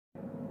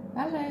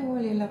Hello all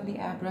you lovely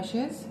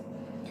airbrushes.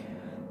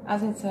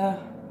 As it's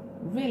a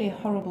really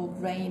horrible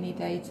rainy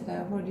day today,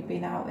 I've already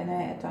been out in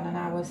it, done an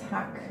hour's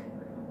hack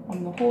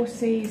on the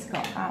horses,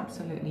 got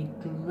absolutely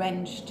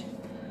drenched.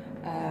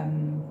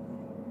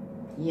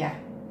 Yeah,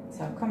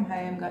 so I've come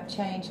home, got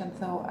changed and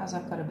thought as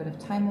I've got a bit of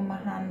time on my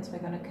hands, we're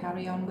going to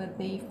carry on with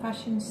the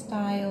fashion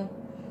style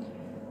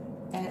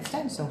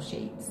stencil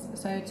sheets.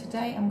 So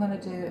today I'm going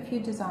to do a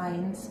few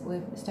designs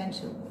with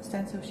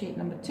stencil sheet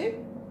number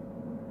 2,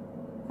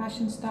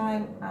 fashion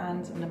style,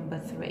 and number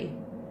 3.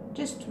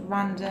 Just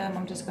random,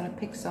 I'm just going to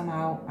pick some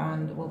out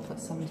and we'll put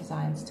some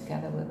designs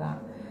together with that.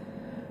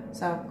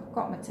 So I've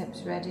got my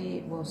tips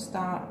ready. We'll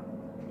start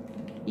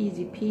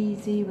easy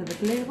peasy with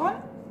the blue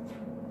one.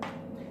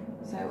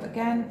 So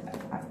again,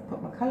 I've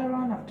put my colour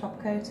on, I've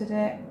top coated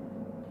it.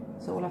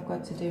 So all I've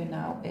got to do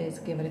now is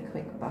give it a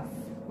quick buff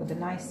with a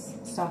nice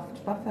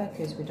soft buffer,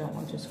 because we don't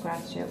want to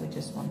scratch it, we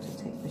just want to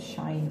take the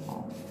shine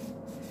off.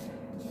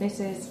 This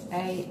is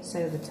A,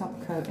 so the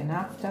top coating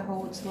after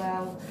holds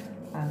well,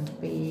 and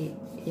B,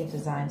 your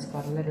design's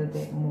got a little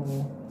bit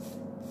more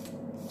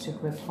to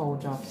grip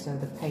hold of, so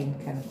the paint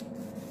can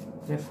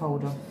grip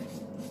hold of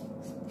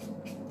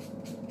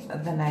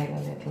the nail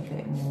a little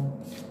bit more.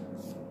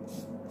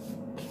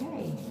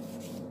 Okay,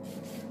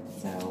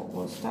 so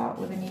we'll start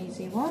with an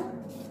easy one.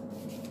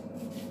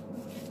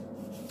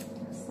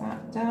 That's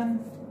that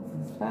done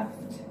and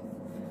buffed.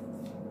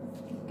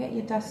 Get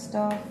your dust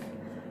off.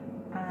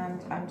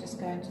 And I'm just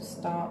going to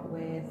start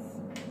with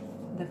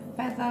the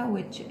feather,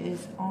 which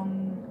is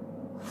on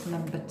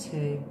number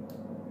 2.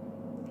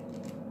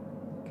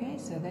 Okay,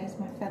 so there's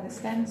my feather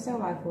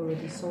stencil. I've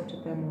already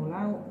sorted them all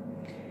out.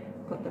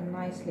 Got them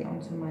nicely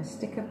onto my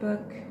sticker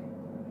book.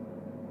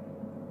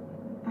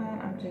 And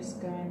I'm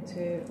just going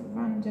to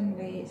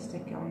randomly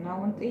stick it on. Now I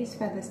want these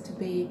feathers to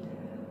be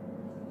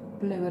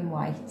blue and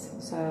white.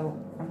 So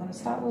I'm going to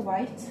start with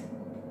white.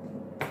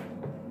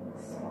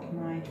 Swap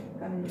my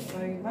guns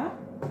over.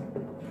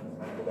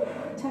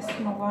 Test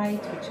my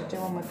white, which I do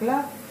on my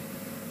glove.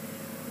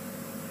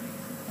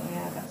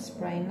 Yeah, that's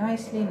spraying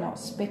nicely, not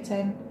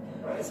spitting,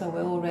 so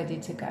we're all ready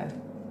to go.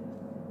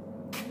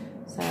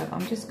 So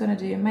I'm just going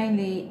to do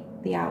mainly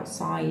the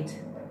outside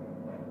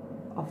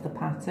of the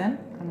pattern.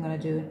 I'm going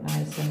to do it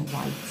nice and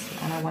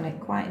white, and I want it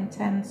quite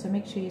intense, so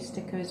make sure your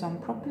sticker is on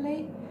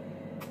properly.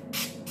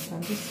 So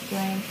I'm just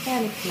spraying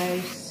fairly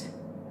close.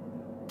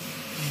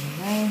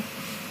 There we go.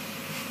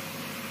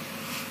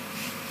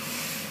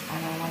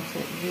 And I want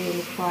it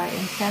really quite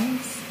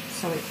intense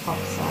so it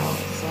pops out.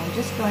 So I'm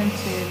just going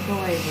to go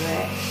over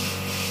it,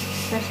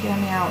 especially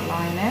on the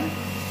outlining,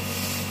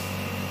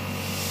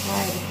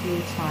 try it a few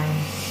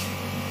times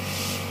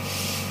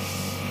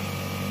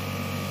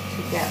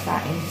to get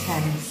that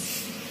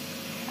intense.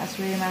 As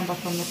we remember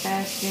from the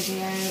first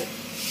video,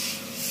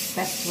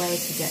 best way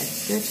to get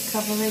good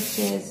coverage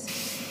is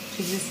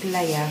to just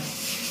layer.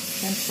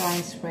 Don't try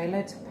and spray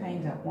loads of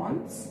paint at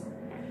once,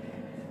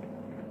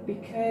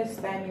 because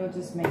then you'll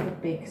just make a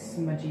big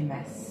smudgy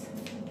mess.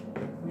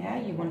 Yeah,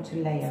 you want to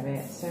layer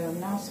it. So I'm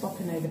now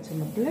swapping over to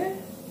my blue,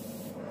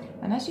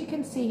 and as you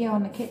can see here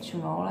on the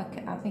kitchen roll, I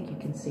think you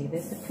can see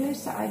this, the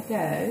closer I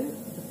go,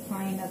 the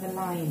finer the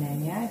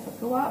lining. Yeah, if I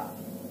go up,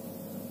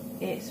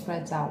 it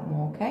spreads out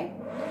more. Okay,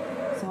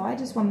 so I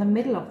just want the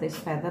middle of this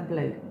feather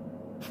blue.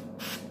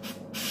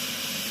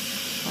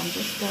 So I'm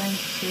just going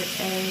to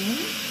aim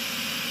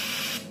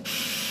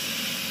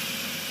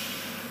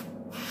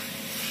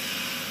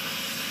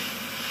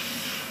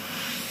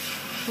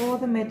for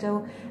the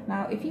middle.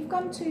 Now if you've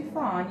gone too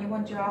far and you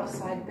want your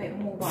outside a bit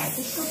more white,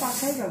 just go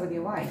back over with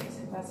your white.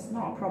 That's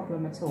not a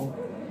problem at all.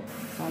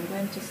 So I'm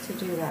going just to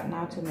do that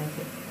now to make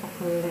it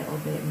pop a little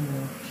bit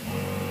more.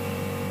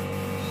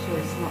 So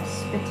it's not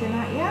spitting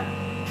at you.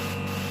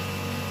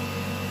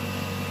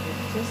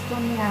 It's just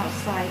on the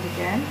outside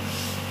again.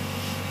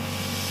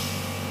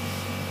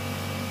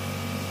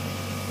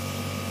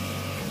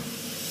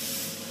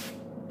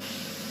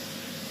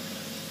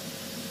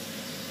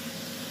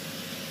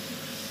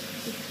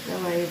 Just go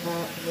over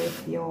with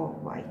your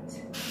white.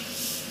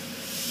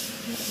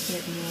 A little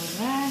bit more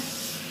there.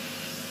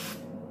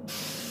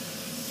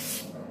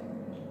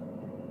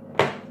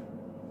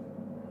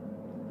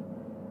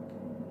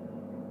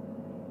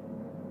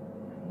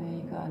 There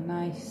you got a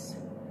nice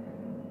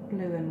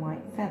blue and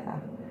white feather,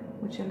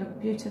 which will look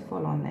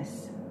beautiful on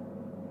this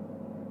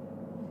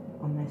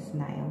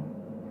nail.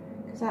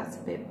 Because that's a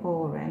bit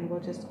boring, we'll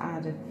just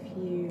add a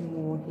few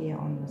more here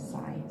on the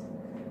side.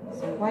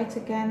 So white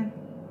again.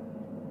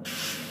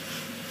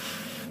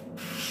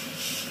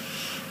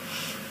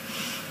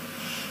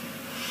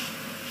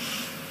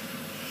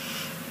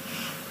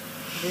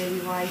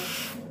 Really white,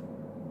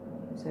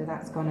 so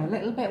that's gone a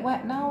little bit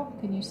wet now,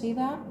 can you see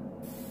that?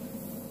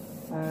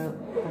 So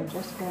I'm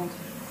just going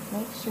to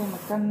make sure my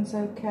gun's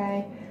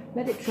okay,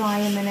 let it dry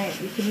a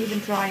minute. You can even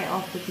dry it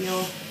off with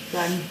your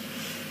gun.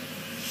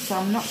 So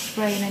I'm not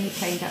spraying any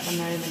paint at the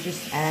moment,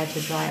 just air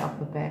to dry it off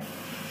a bit,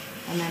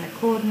 and then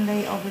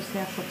accordingly,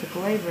 obviously I've got to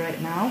go over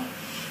it now.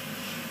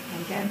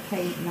 I'm getting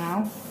paint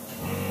now.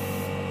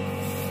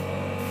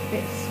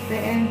 bit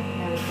spitting.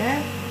 There we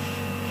go.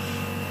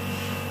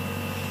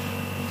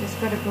 Just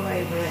got to go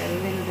over it a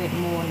little bit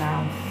more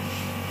now,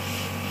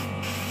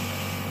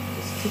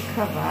 just to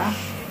cover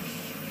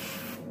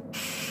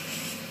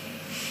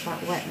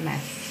that wet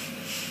mess,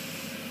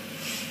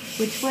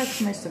 which works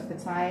most of the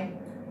time.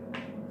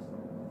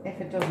 If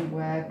it doesn't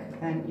work,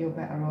 then you're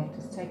better off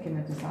just taking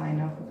the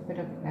design off with a bit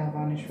of nail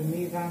varnish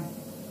remover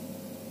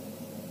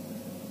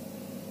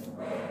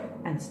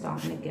and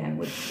starting again,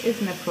 which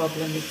isn't a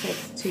problem. It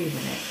takes 2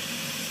 minutes.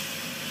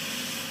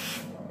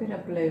 Bit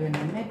of blue in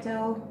the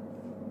middle.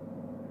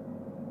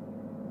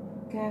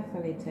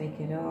 Carefully take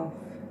it off.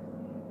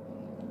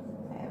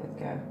 There we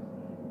go.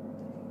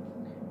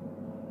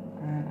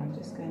 And I'm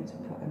just going to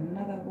put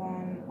another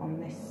one on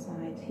this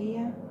side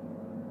here.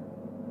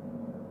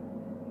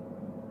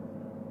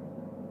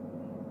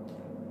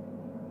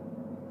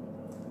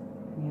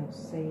 And you'll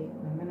see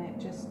in a minute,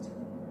 just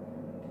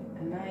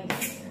a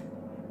nice,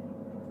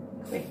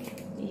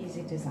 quick,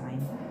 easy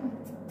design.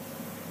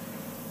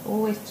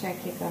 Always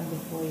check your gun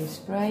before you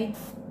spray.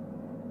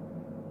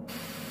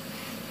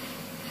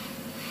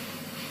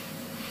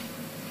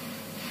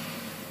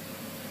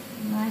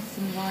 Nice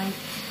and white.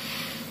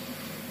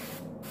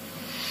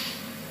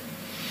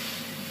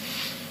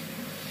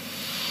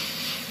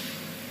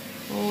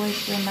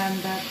 Always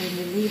remember, bring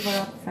the lever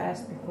up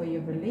first before you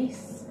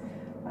release,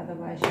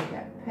 otherwise you'll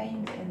get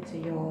paint into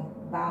your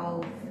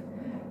valve,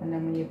 and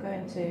then when you're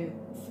going to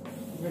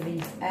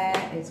release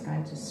air, it's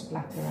going to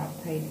splatter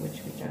out paint,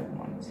 which we don't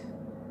want.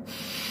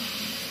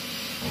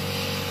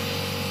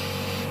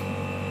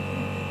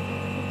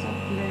 Bit of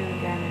blue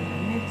again in the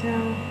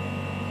middle.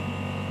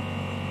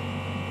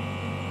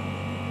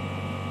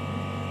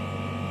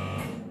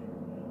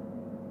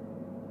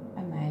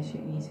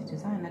 Your easy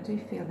design. I do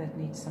feel that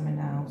needs something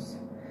else,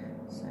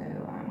 so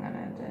I'm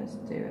gonna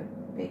just do a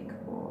big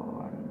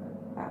one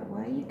that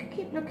way. You can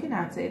keep looking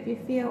at it. If you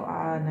feel,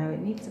 no, it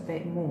needs a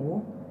bit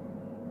more,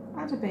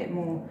 add a bit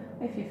more.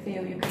 If you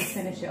feel you can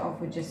finish it off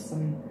with just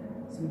some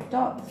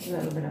dots, a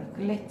little bit of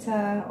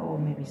glitter, or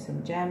maybe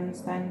some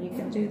gems, then you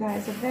can do that.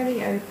 It's a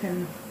very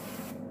open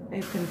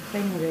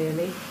thing,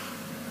 really.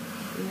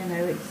 You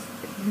know,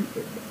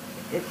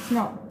 it's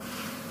not,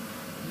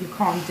 you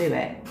can't do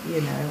it,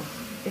 you know.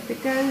 If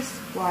it goes,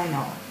 why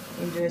not?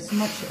 You can do as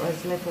much or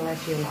as little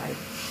as you like.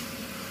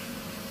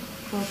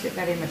 Of course, it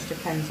very much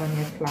depends on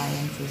your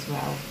client as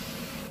well.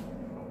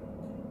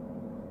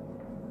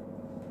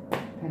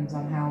 Depends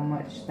on how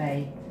much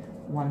they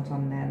want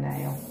on their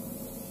nail.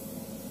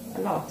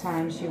 A lot of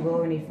times you will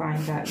only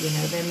find that, you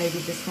know, they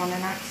maybe just want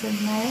an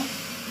accent nail.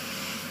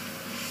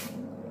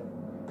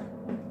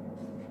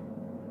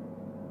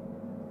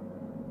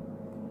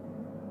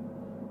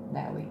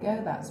 There we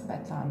go, that's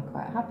better. I'm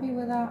quite happy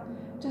with that.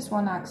 Just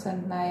one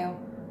accent nail.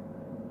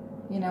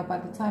 You know, by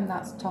the time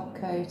that's top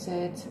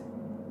coated,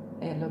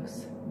 it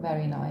looks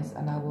very nice,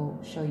 and I will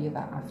show you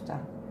that after.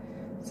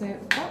 So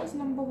that was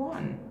number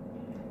one.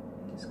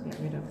 Just get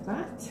rid of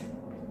that.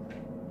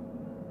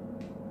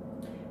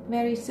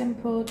 Very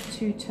simple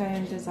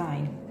two-tone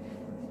design.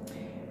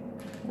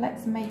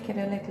 Let's make it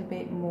a little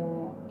bit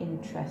more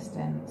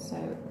interesting.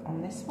 So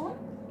on this one,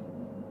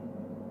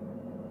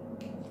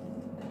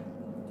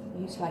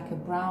 use like a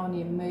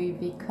browny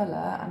movie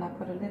colour, and I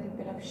put a little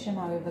bit of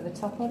shimmer over the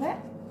top of it,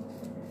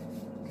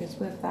 because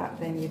with that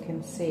then you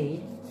can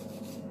see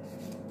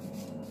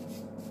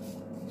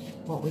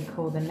what we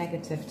call the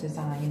negative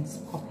designs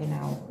popping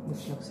out,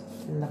 which looks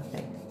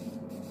lovely.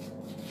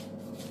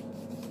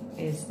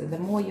 Is the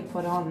more you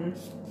put on,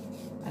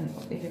 and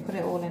if you put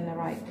it all in the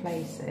right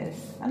places,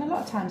 and a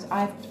lot of times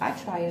I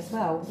try as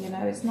well, you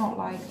know, it's not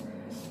like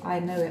I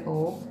know it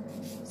all.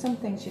 Some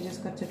things you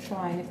just got to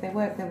try, and if they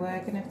work, they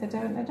work, and if they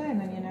don't, they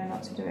don't, and you know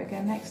not to do it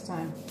again next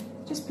time.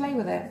 Just play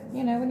with it,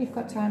 you know, when you've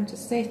got time to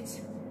sit,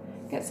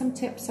 get some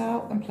tips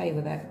out and play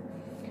with it.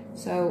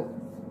 So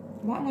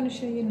what I'm going to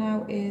show you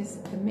now is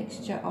the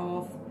mixture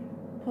of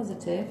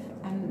positive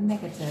and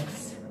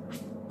negatives,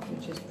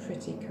 which is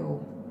pretty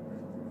cool.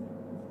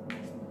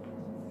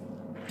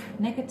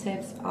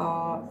 Negatives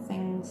are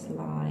things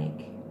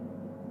like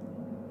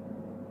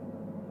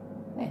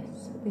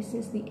this. This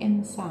is the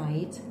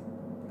inside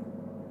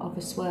of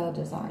a swirl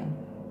design,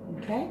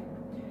 okay?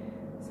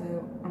 So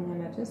I'm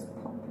going to just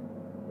pop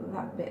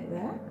that bit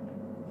there.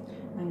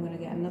 I'm going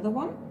to get another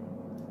one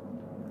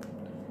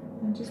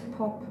and just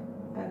pop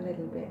a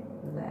little bit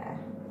there.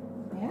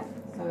 Yeah,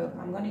 so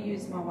I'm going to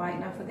use my white.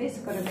 Now for this,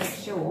 I've got to make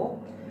sure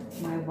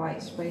my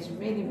white sprays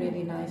really,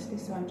 really nicely.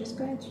 So I'm just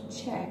going to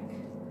check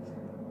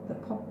the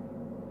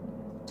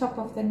top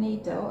of the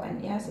needle,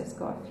 and yes, it's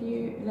got a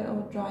few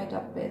little dried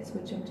up bits,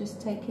 which I'm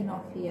just taking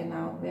off here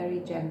now, very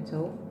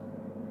gentle.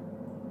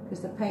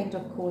 Because the paint,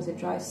 of course, it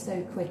dries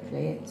so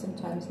quickly, it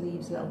sometimes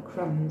leaves little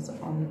crumbs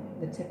on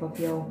the tip of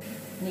your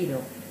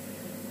needle,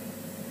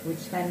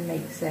 which then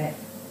makes it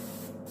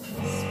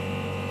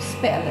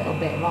spit a little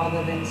bit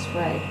rather than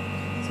spray.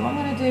 So what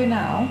I'm going to do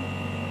now,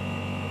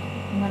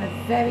 I'm going to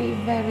very,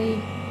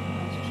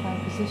 I'll try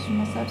and position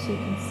myself so you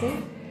can see,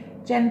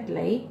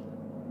 gently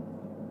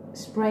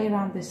spray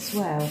around this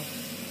swirl.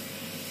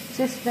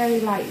 just very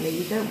lightly.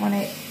 You don't want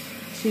it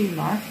too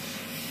much.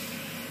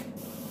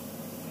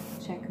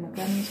 Check my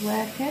gun's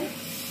working.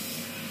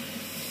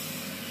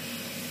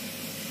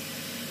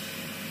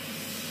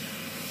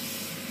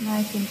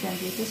 Nice and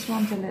gently, just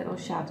want a little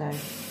shadow.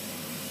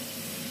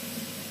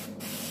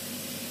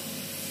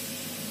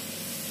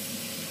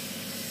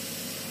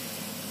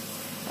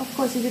 Of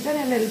course, if you've done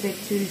it a little bit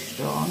too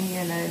strong,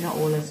 you know, not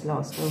all is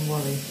lost, don't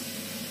worry.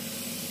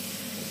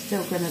 It's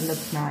still going to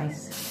look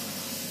nice.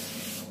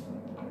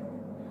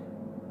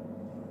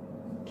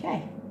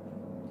 Okay.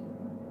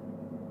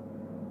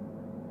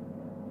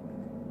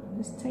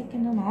 Just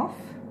taking them off,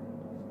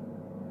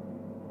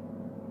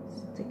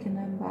 sticking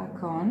them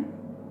back on,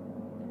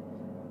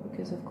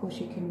 because of course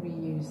you can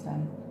reuse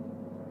them.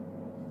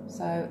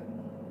 So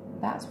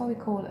that's what we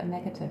call a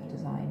negative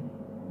design,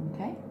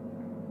 okay?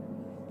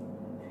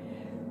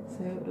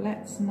 So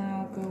let's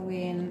now go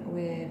in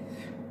with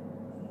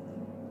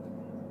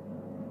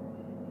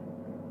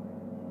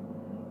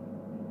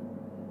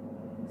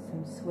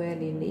some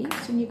swirly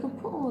leaves, and you can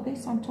put all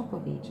this on top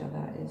of each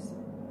other. It's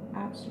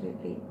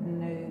absolutely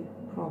no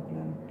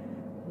problem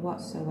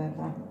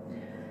whatsoever.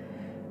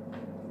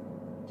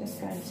 Just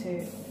going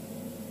to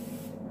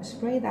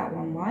spray that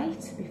one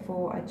white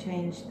before I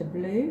change the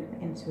blue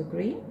into a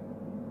green.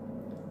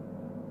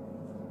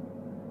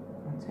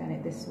 I'll turn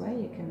it this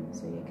way,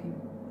 so you can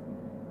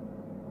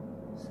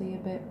see a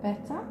bit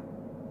better.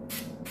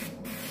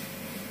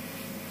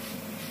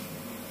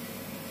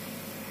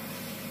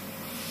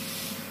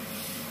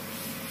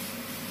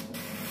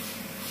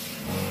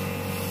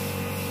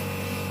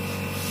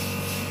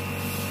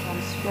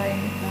 I'm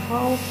spraying the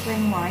whole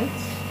thing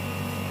white,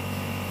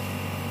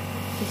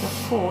 because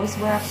of course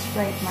where I've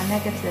sprayed my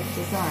negative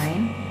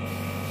design,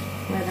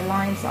 where the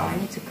lines are, I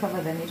need to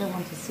cover them. You don't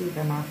want to see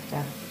them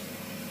after.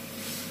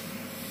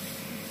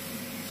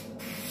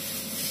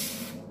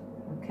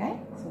 Okay,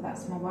 so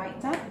that's my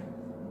white done.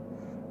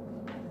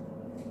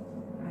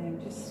 I am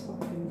just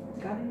swapping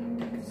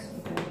guns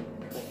very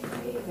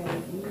quickly,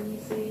 very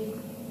easy.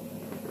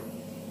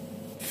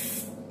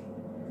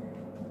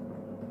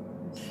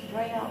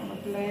 Spray out my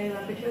blue,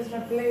 and because my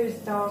blue is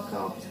darker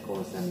of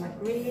course than my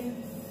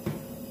green,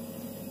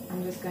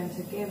 I'm just going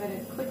to give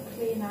it a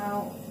quickly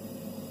now,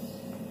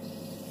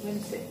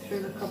 rinse it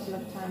through a couple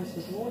of times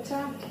with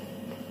water,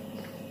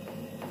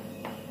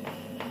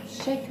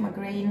 shake my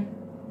green,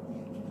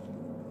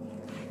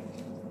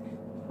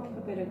 pop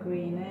a bit of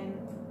green in,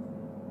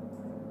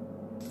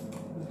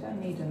 you don't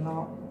need a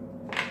lot,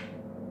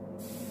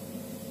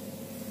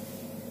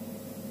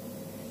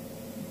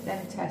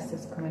 then test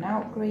is coming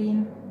out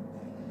green.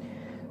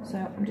 So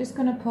I'm just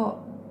going to put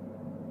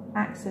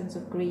accents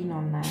of green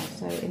on there.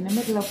 So in the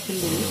middle of the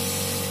leaf,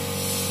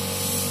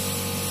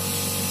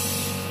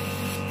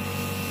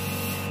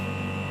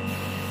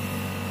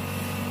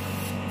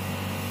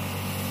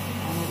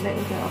 and a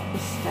little bit of the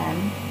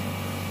stem,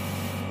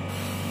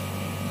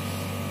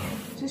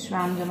 just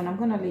random, and I'm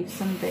going to leave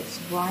some bits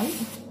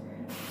white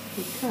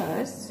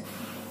because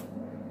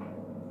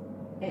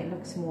it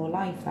looks more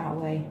light that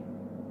way.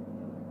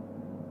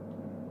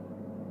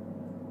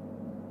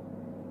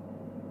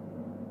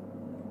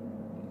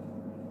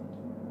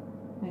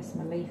 There's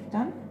my leaf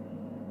done.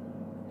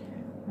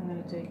 I'm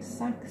going to do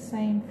exact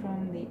same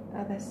from the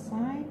other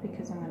side,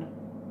 because I'm going to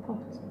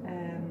put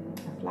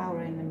a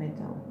flower in the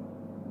middle.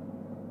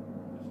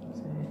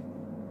 So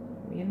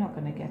you're not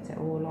going to get it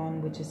all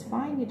on, which is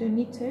fine, you don't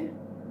need to.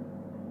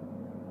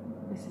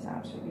 This is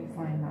absolutely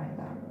fine like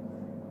that.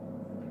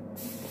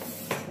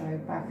 So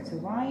back to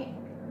white.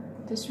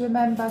 Just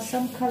remember,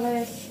 some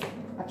colours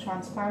are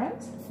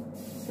transparent,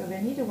 so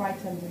they need a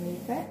white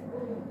underneath it,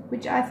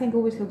 which I think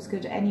always looks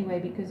good anyway,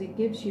 because it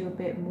gives you a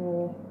bit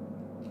more,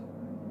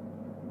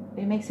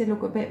 it makes it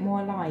look a bit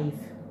more alive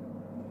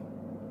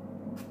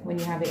when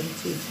you have it in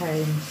two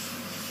tones.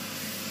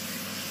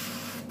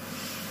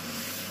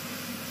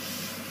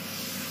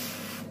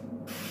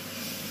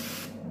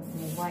 And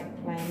the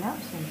white playing up,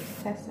 so I'm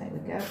just testing, there we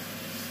go.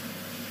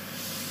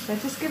 So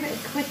just give it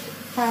a quick,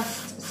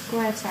 fast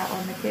squirt out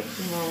on the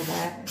kitchen roll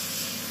there.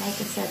 Like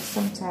I said,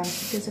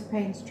 sometimes because the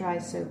paints dry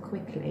so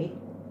quickly,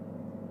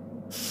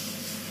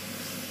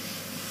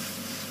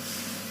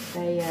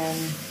 they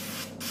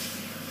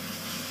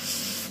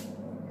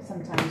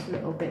sometimes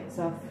little bits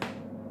of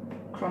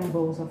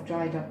crumbles of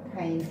dried up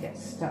paint get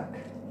stuck,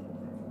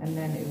 and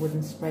then it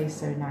wouldn't spray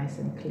so nice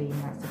and clean.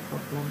 That's the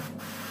problem.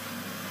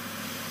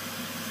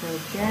 So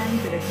again,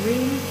 bit of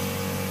green,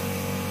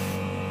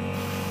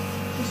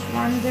 just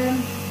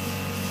random.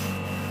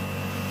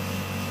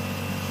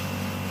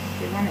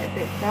 If you want it a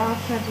bit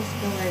darker, just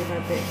go over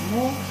a bit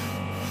more.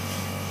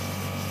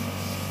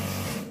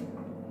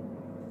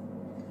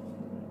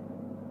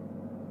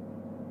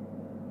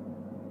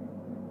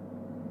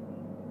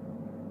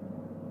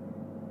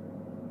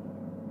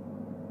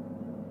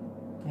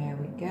 There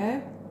we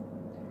go.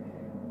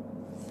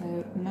 So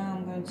now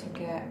I'm going to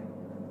get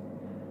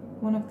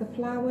one of the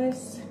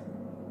flowers,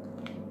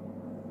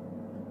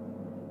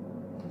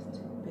 just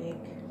a big,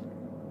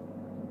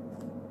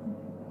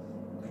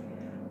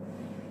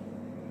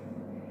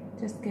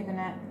 Just giving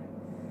it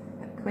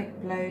a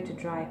quick blow to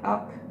dry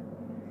up.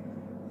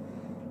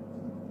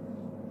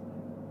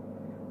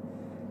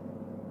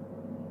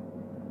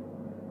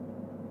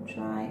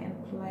 Try and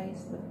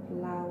place the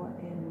flower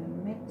in the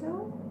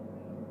middle.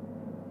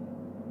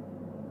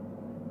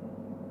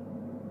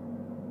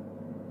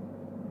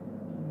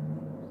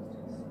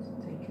 Just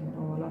taking it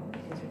all off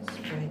because it's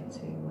sprayed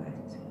too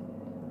wet.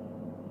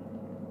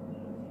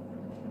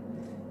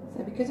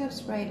 So because I've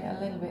sprayed it a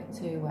little bit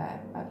too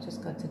wet, I've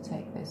just got to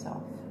take this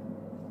off.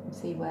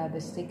 See where the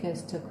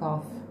stickers took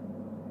off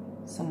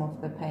some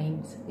of the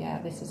paint? Yeah,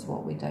 this is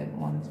what we don't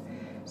want.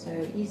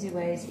 So easy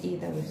way is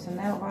either with some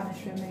nail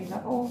varnish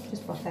remover or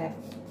just buff it.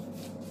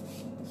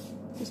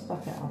 Just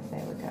buff it off,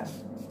 there we go.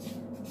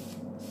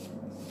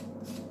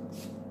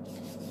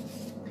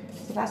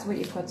 So that's what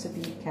you've got to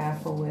be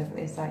careful with,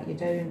 is that you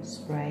don't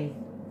spray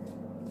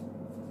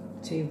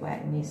too wet.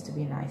 It needs to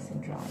be nice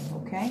and dry,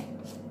 okay?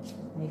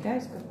 There you go,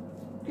 it's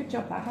good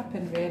job that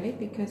happened really,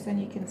 because then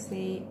you can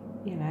see,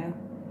 you know,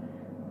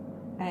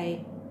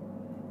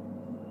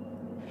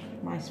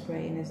 my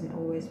spraying isn't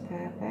always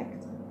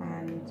perfect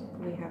and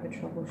we have a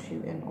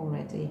troubleshooting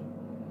already.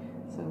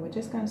 So we're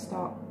just going to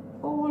start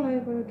all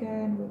over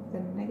again with the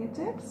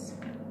negatives.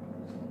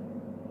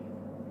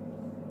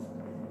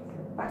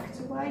 Go back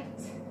to white.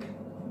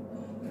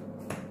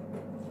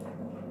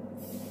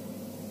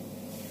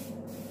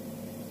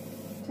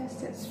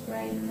 Test it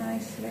spraying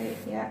nicely,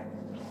 yeah.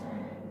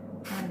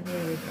 And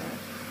here we go.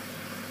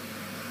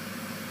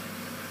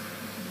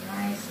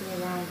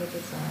 Nicely around the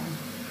design.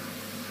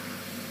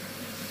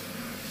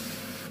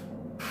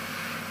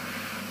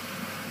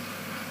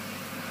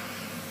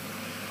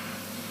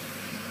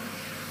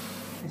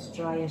 As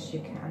dry as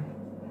you can.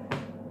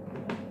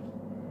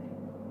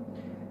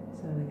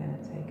 So we're going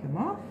to take them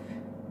off.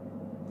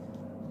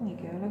 There you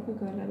go, look, we've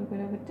got a little bit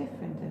of a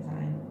different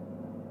design.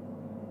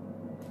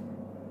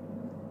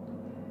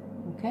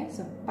 Okay,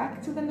 so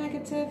back to the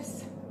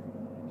negatives.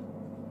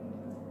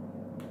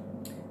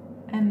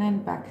 And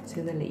then back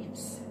to the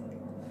leaves.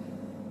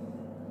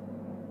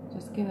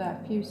 Just give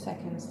that a few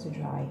seconds to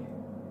dry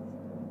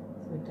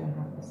so we don't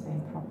have the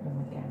same problem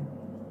again.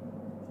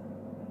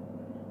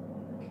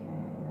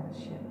 Okay, that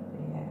should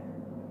be it.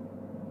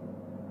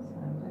 So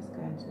I'm just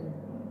going to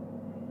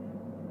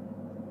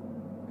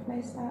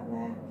place that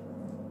there.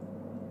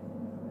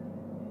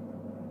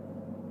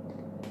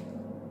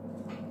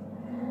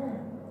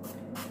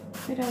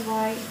 Bit of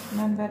white,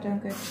 remember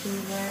don't go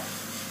too wet.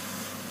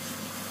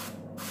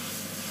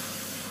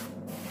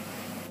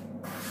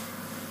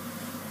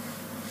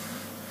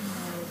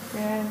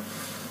 There,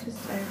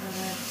 just over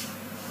the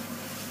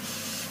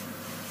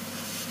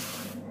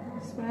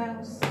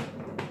swells.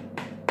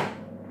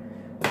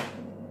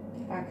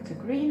 Back to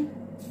green.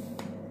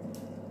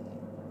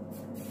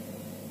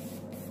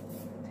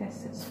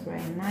 Test it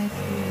spraying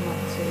nicely, not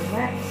too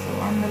wet, so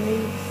on the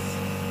leaves.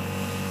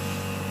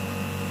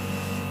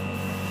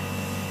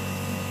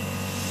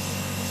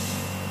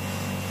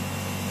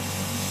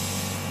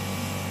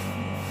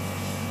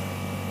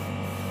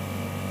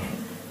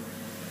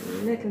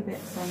 Little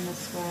bits on the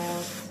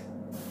swells.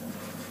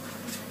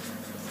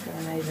 Just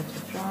going over to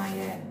dry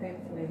it.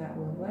 Hopefully that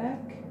will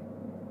work.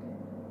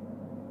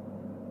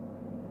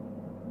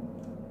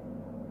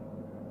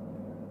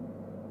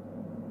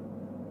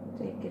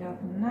 Take it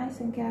off nice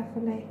and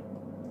carefully.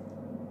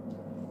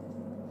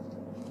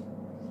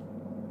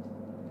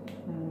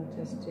 And we'll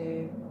just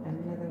do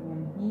another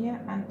one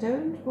here. And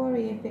don't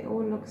worry if it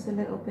all looks a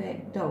little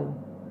bit dull.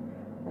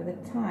 By the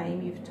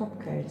time you've top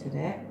coated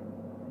it,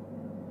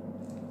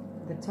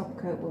 the top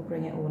coat will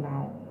bring it all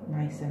out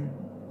nice and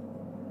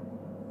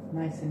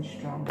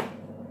strong.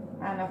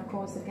 And of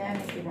course, again,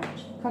 if you want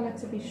the colour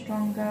to be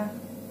stronger,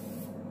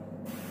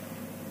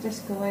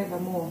 just go over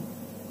more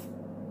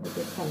with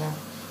your colour.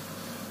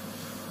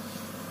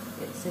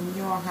 It's in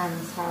your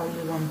hands how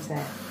you want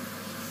it.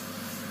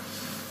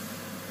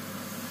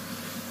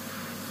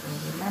 So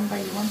remember,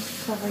 you want to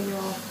cover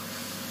your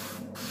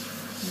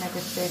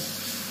negative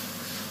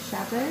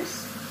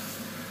shadows.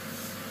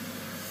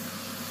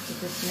 So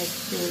just make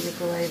sure you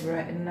go over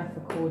it enough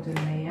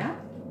accordingly, yeah?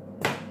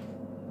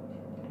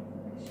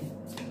 You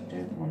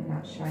don't want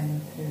that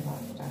shining through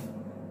after.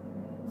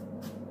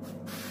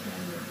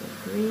 Then with the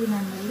green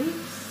on the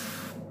leaves,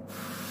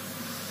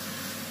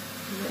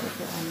 a little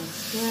bit on the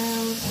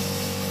swells.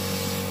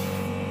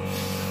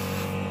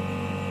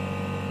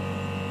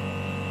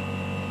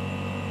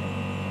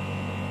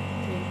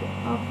 Take it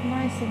off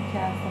nice and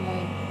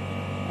carefully,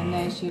 and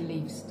there's your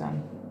leaves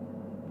done.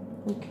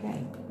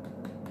 Okay.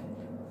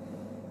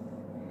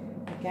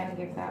 Again,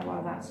 give that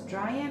while that's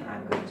drying.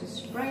 I'm going to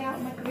spray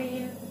out my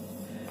green.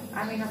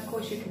 I mean, of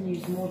course, you can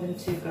use more than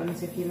 2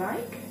 guns if you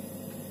like.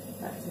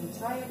 That's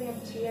entirely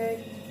up to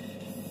you.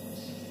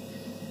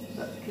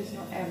 But because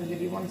not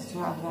everybody wants to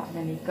have that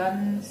many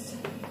guns,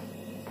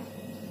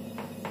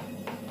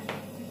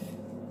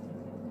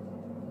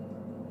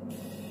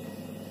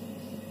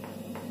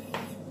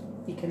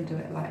 you can do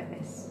it like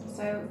this.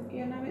 So,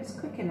 you know, it's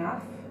quick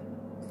enough.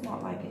 It's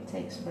not like it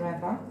takes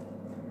forever.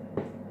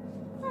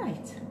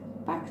 Right.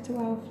 Back back to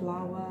our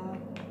flower.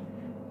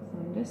 So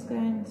I'm just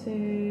going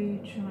to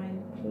try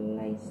and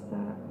place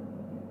that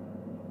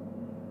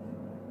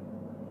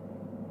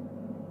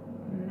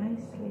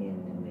nicely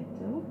in the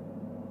middle.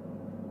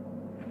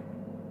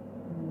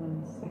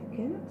 1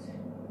 second.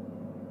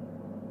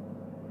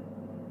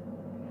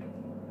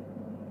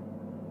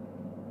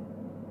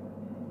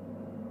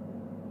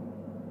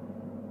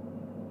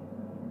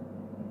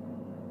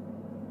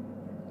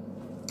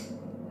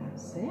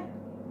 That's it.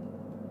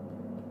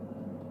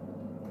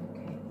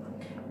 Okay.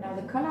 Now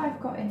the colour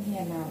I've got in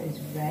here now is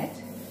red.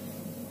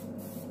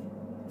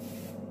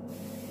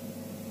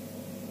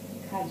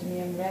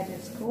 Cadmium red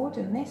it's called,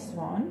 and this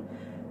one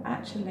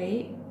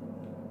actually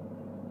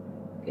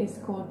is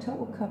called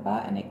Total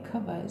Cover, and it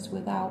covers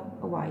without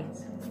a white.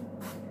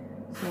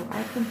 So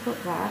I can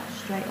put that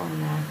straight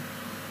on there.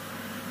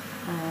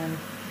 And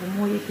the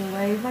more you go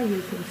over,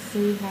 you can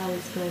see how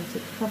it's going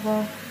to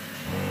cover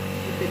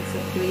the bits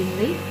of green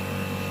leaf.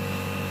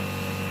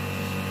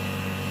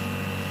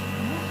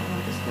 And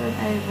I'm just going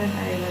over and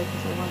over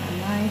because I want a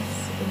nice,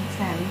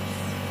 intense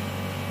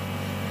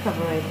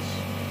coverage.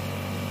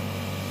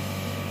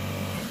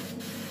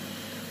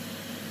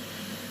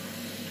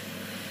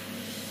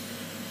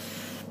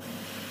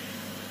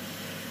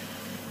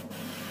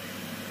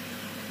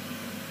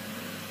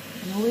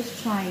 And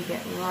always try and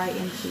get right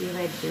into your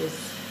edges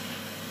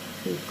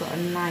so you've got a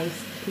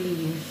nice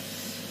clean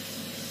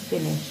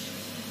finish.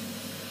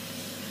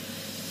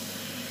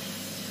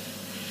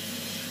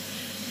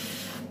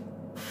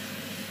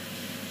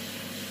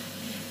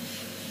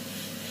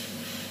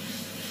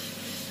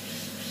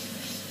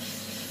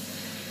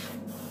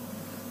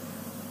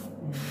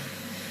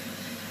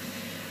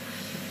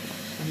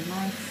 A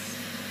nice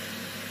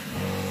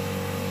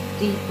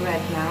deep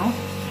red now.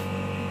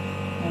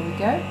 There we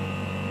go.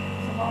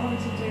 What I want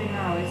to do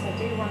now is I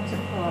do want to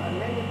put a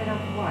little bit of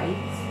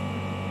white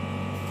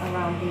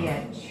around the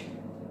edge.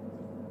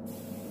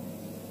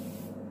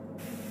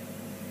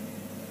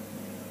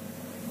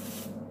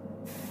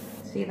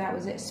 See, that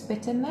was it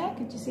spit in there,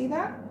 could you see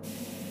that?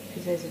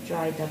 Because there's a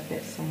dried up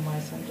bit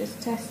somewhere, so I'm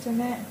just testing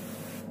it.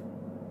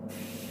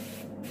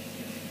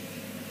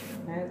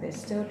 No, there's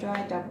still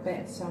dried up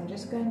bits, so I'm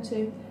just going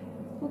to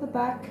pull the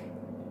back,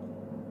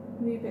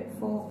 move it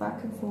forward,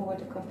 back and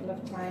forward a couple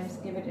of times,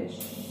 give it a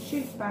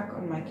shoot back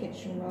on my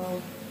kitchen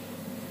roll,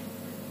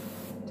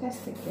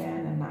 test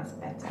again, and that's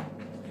better.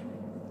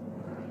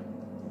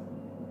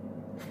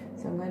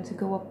 So I'm going to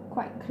go up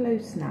quite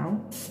close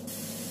now.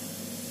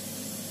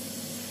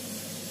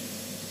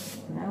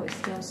 No, it's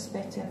still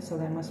spitting, so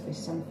there must be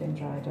something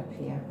dried up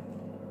here.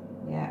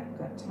 Yeah,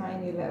 got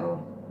tiny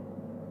little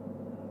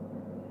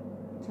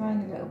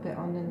bit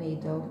on the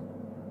needle,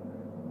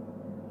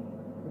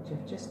 which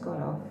I've just got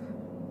off.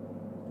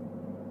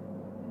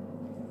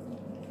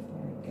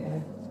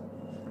 Go.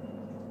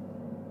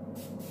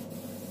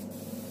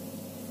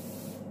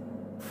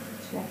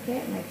 Check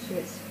it, make sure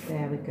it's,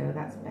 there we go,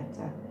 that's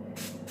better.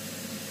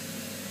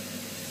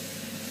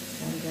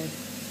 And go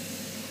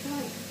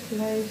quite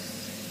close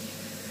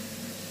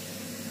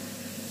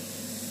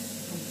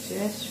and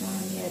just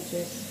round the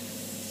edges.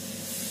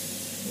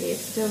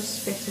 It's still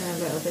spitting a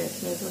little bit,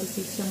 so there's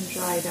obviously some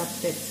dried up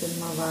bits in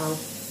my valve,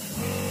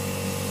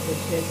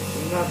 which is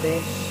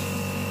rubbish.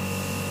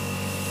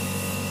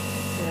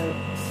 So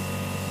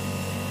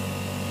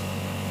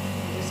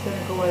going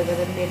to go over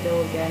the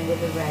middle again with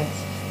the red,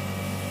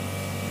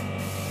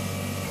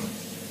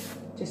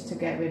 just to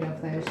get rid of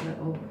those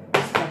little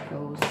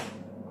speckles.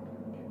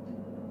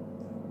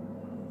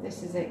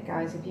 This is it,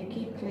 guys. If you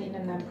keep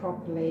cleaning them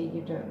properly,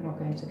 you're not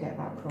going to get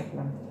that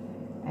problem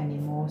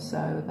anymore,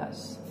 so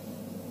that's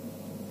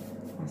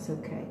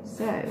okay.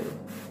 So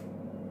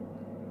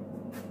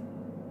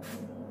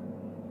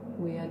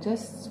we are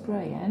just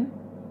spraying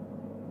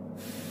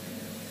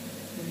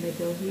the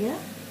middle here.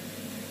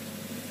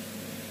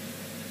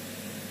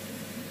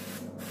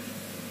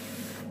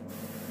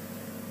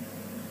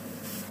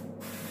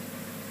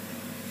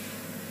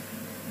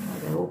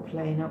 They're all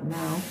playing up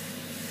now.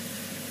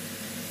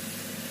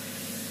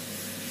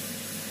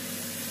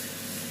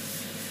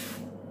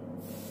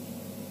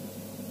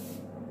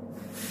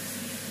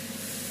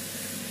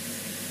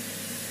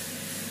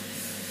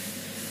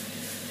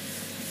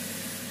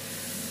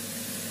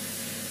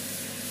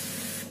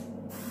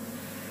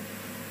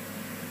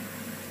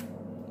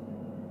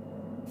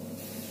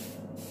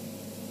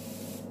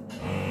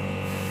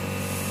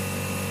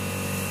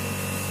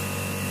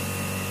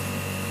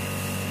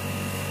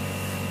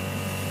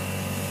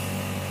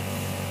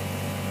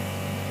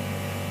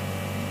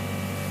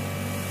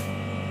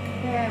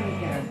 There we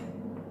go.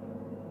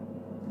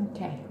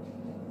 Okay.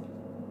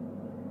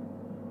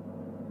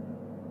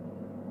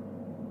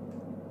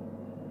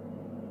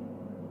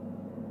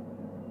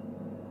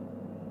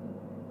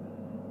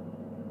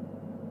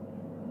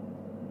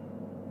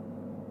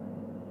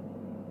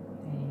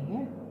 There you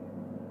go.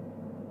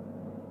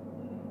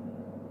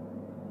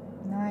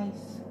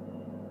 Nice.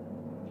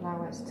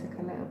 Flowers took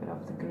a little bit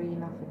of the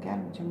green off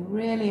again, which I'm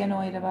really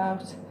annoyed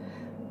about,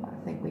 but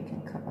I think we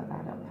can cover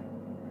that up.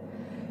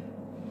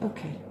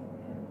 Okay.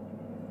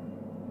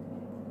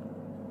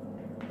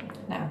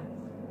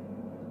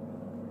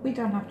 we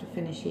don't have to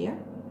finish here.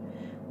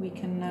 We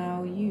can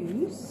now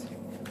use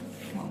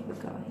what we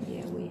got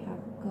here. We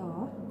have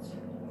got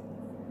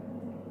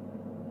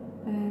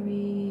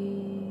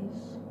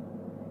berries.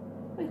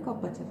 We've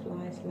got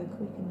butterflies. Look,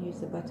 we can use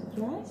the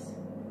butterflies.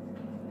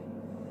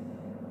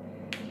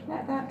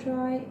 Let that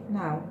dry.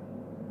 Now,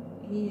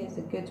 here's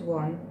a good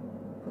one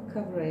for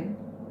covering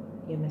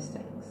your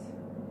mistakes.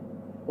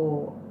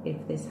 Or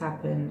if this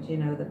happened, you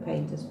know, the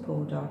paint is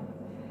pulled off.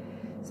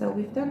 So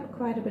we've done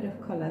quite a bit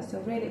of colour. So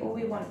really all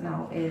we want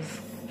now is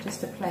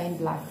just a plain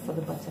black for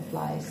the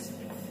butterflies.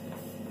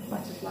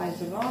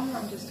 Butterflies are on.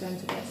 I'm just going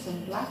to get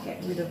some black,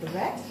 get rid of the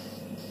red.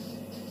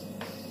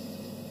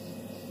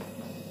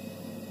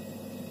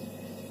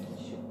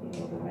 Should be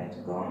all the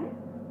red gone.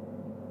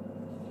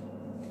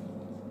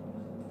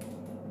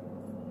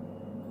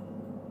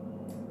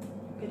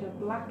 Bit of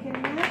black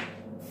in there.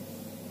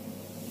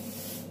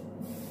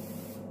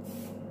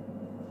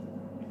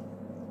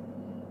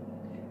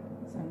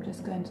 So I'm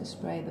just going to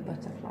spray the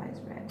butterflies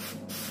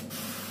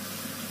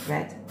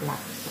black,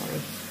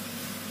 sorry.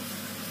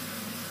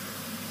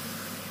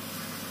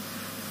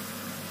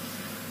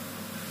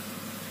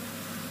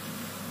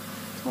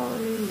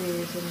 Totally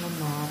losing the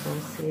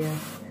marbles here.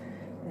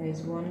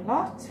 There's one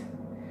lot.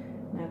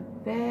 Now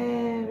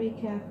very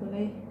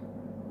carefully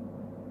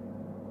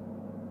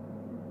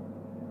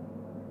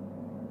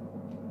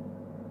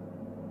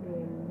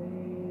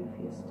remove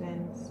your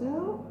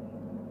stencil.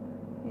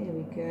 Here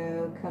we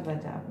go,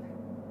 covered up.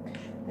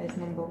 There's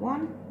number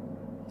one.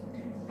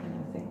 And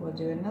I think we'll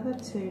do another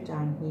two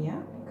down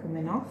here,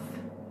 coming off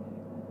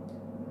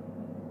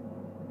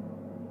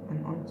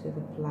and onto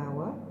the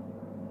flower.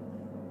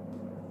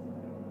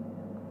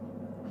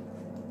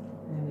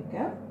 There we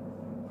go.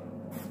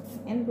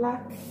 In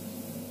black.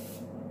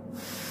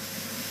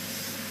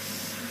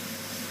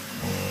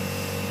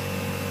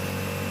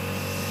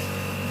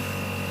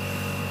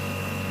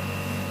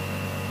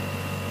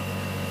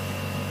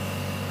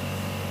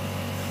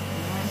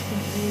 Nice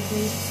and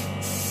easy.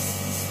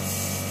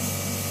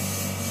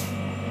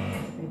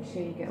 Make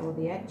sure you get all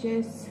the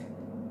edges.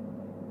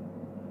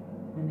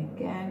 And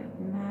again,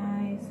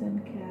 nice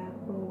and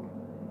careful.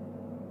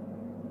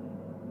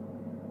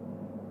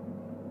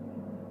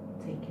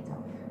 Take it off.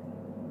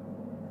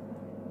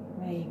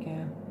 There you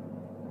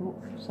go.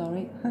 Oops,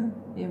 sorry.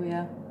 Here we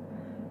are.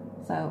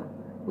 So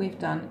we've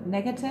done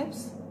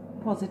negatives,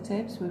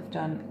 positives, we've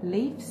done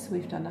leaves,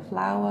 we've done a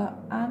flower,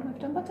 and we've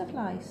done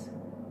butterflies.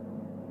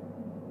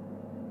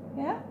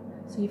 Yeah?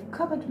 So you've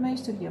covered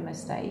most of your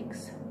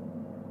mistakes,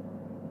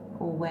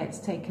 or where it's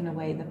taken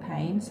away the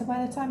paint. So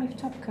by the time you've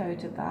top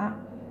coated that,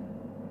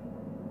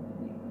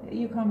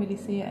 you can't really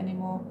see it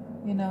anymore.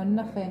 You know,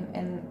 nothing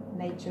in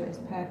nature is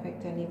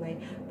perfect anyway.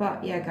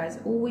 But yeah, guys,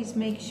 always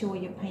make sure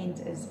your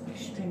paint is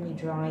extremely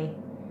dry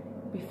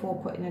before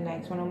putting the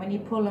next one. And when you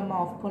pull them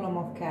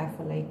off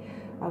carefully.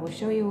 I will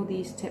show you all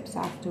these tips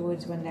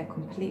afterwards when they're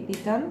completely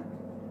done.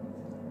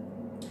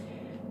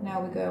 Now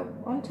we go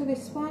on to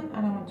this one,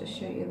 and I want to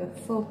show you the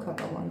full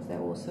cover ones. They're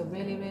also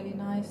really, really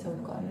nice. So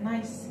we've got a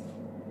nice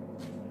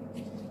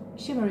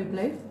shimmery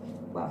blue,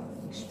 well,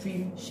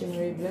 extreme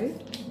shimmery blue.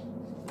 Let's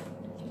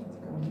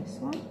go on this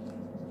one.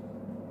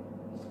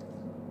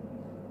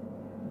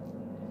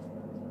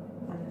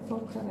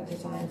 Full colour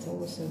designs are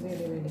also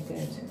really, really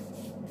good,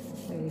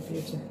 really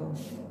beautiful.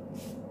 So,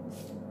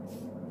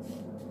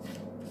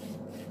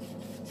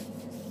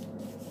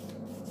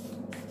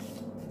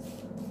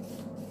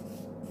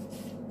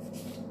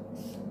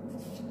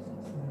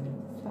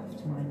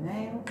 buffed my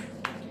nail.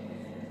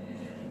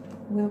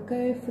 We'll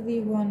go for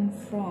the one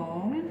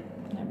from,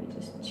 let me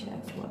just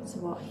check what's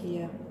what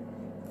here.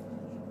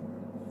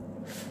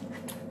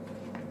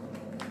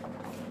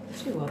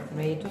 2 or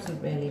 3, it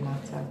doesn't really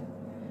matter.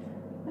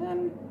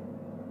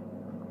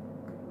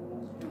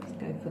 Let's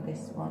go for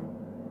this one.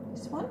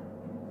 This one.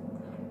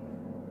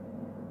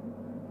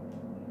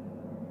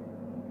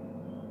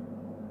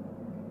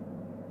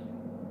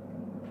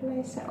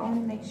 Place it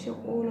on, make sure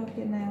all of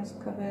your nails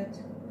covered.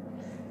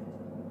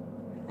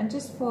 And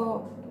just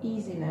for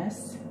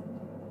easiness,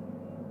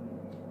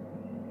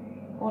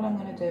 all I'm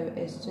going to do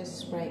is just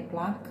spray it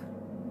black.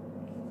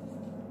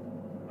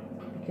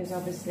 Because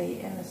obviously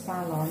in the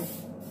salon,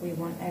 we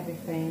want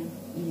everything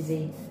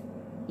easy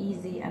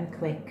and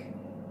quick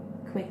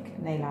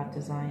nail art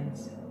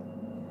designs.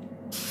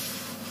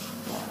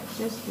 So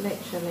just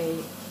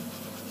literally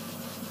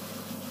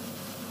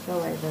go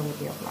over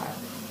with your black.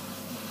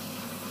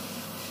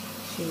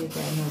 Make sure you're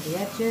getting all the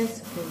edges,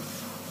 because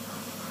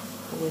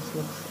it always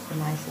looks a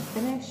nicer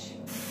finish.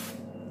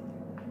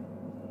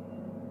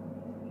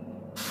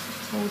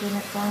 Just holding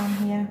it down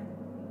here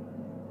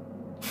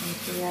and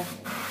here.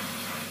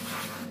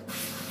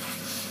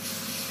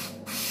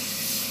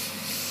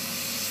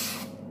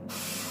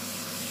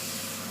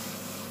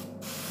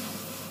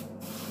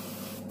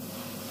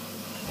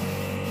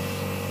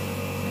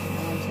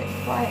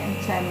 Quite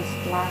intense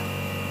black.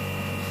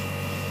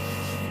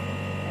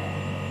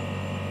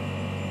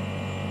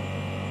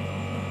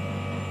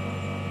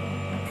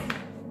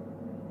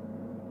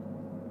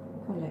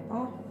 Pull it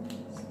off,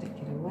 stick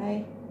it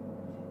away.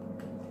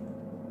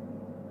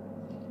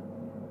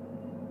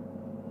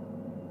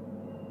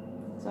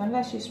 So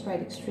unless you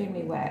sprayed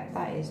extremely wet,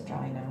 that is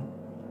dry now.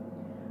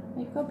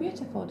 You've got a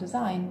beautiful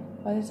design.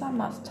 By the time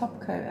that's top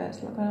coat, it's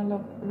going to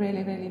look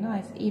really, really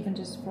nice, even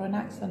just for an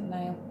accent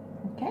nail.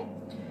 Okay,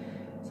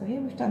 so here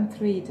we've done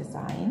 3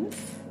 designs.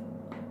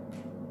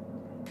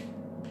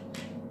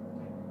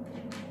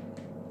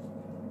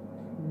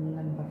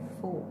 Number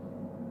 4.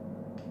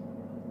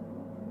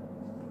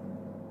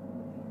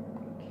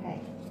 Okay,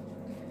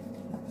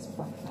 let's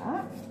put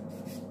that.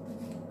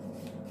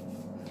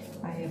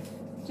 I have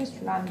just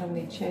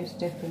randomly chose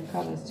different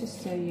colours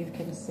just so you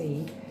can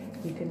see.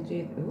 You can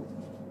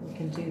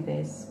do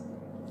this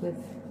with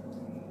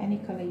any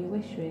colour you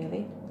wish,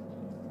 really.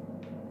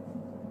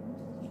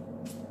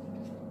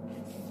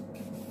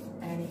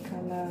 Any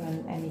colour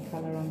and any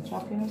colour on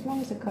top. You know, as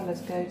long as the colours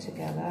go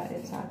together,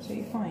 it's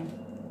absolutely fine.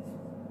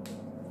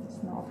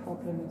 It's not a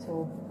problem at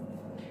all.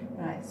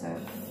 Right, so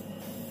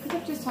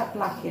because I've just had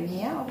black in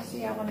here,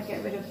 obviously I want to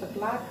get rid of the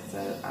black,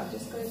 so I'm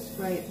just going to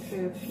spray it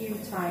through a few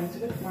times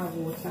with my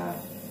water,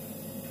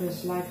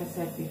 because like I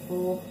said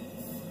before,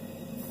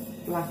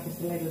 black is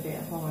a little bit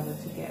harder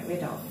to get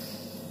rid of.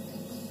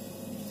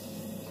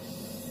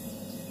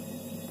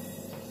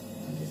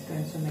 I'm just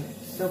going to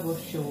make double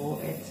sure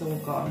it's all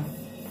gone.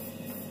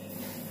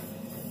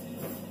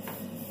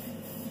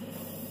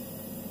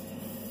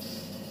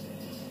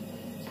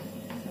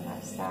 So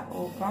that's that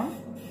all gone.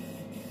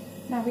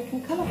 Now we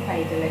can colour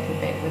fade a little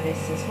bit with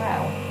this as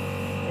well,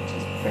 which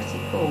is pretty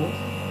cool.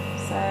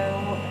 So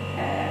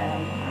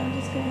I'm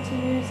just going to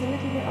use a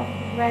little bit of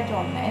red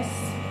on this,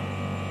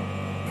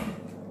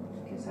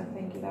 because I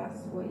think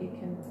that's what you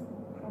can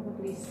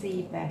probably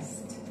see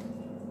best.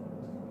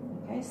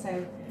 Okay,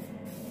 so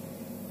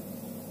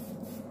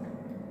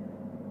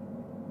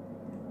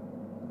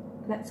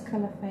let's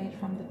colour fade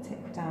from the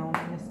tip down,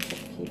 and this tip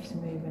keeps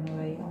moving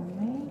away on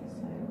me.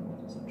 So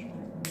we'll just try it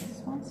on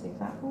this one, see if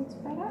that holds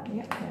better.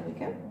 Yep, there we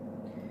go.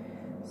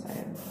 So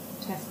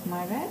test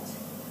my red.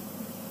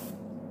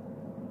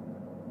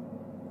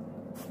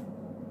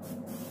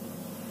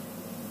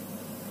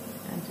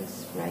 And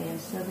just spray in.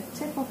 So the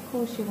tip, of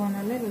course, you want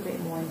a little bit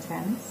more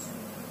intense.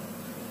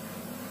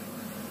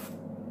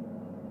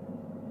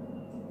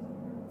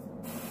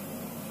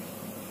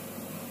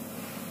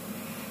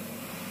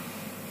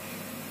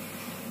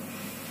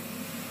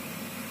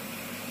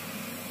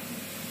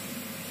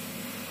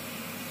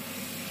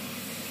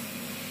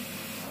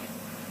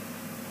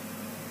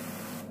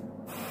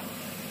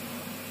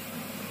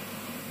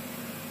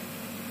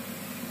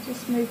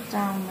 Just move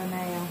down the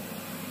nail.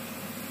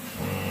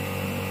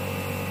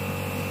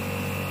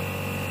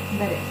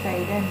 Let it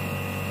fade in.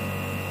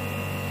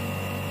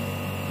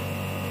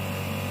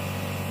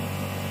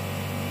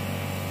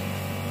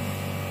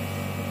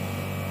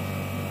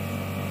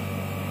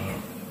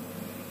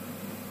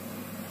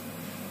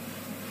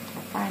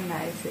 I find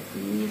that is the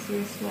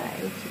easiest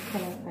way to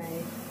colour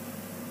fade.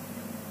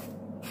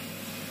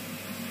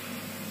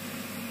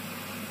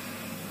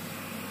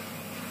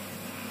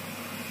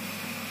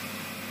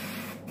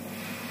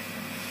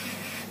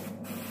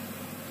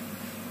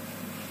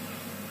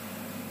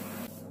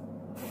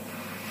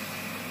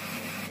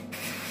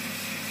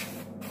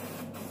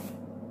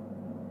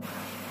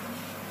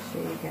 So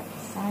you get the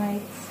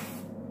sides.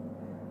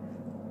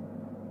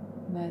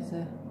 And there's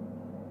a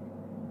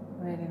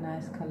really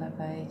nice colour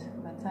fade.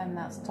 By the time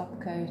that's top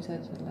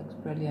coated, it looks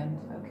brilliant.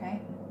 Okay,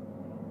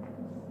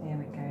 there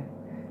we go.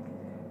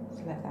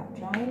 Just let that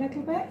dry a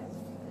little bit.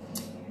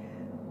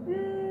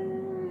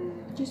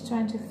 Just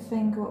trying to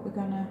think what we're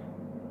gonna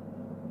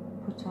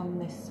put on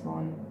this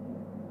one.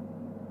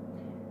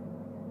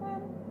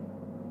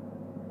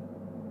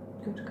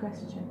 Good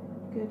question.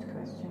 Good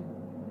question.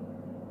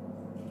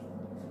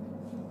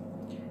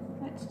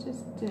 Let's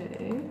just do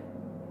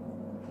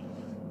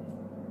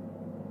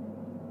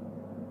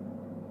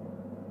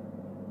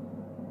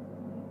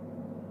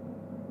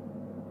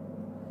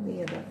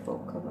the other full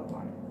cover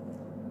one.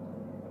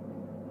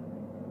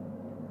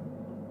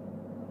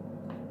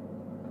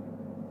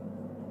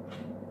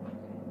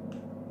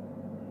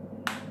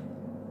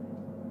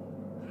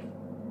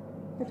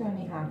 But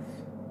only half.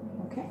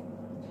 Okay,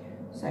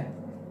 so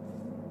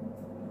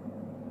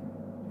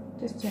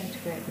just to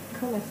integrate the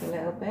colours a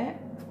little bit,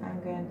 I'm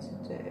going to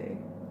do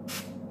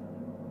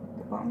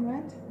the bottom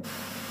red.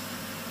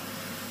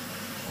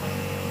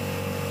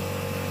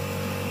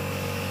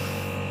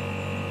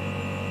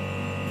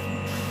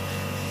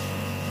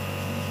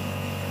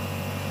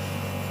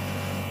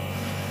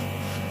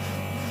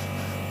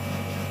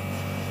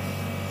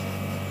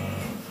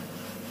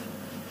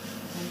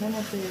 I'm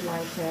going to do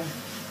like a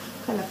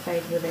colour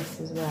fade with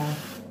this as well.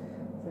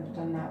 So I've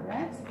done that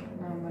red,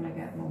 now I'm going to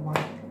get more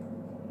white.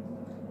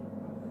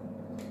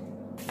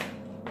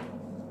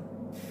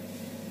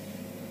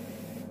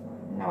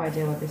 No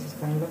idea what this is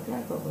going to look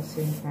like, but we'll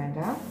soon find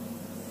out.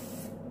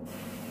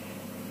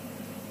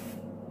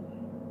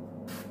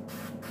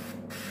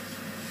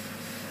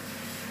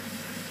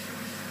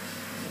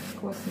 Of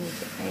course, you need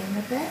to aim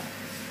a bit,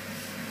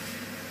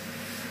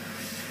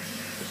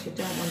 because you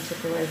don't want to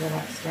go over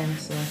that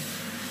stencil.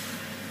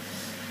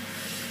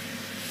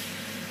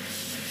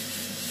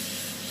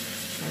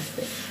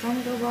 bit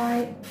stronger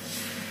white,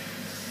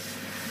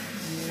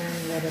 and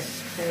then let it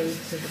fade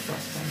to the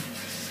bottom.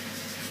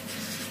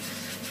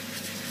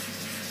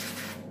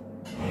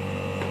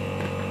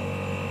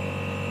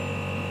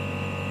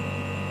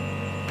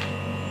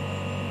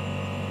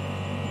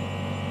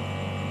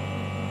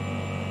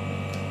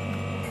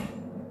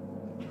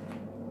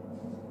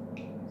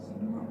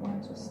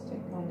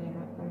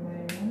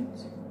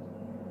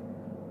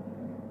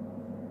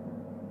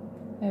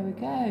 There we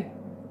go.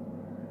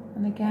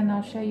 And again,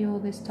 I'll show you all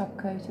this top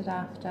coated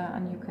after,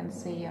 and you can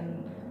see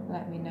and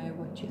let me know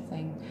what you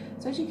think.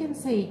 So as you can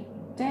see,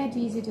 dead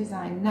easy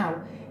design.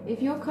 Now,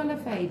 if you're colour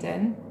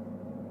fading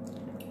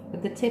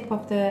with the tip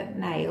of the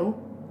nail,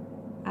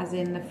 as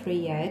in the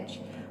free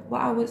edge,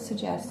 what I would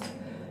suggest,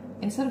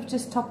 instead of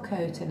just top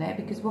coating it,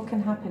 because what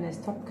can happen is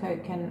top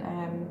coat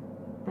can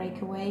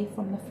break away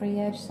from the free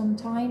edge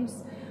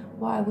sometimes.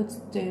 What I would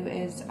do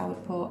is I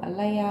would put a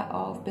layer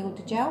of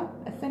builder gel,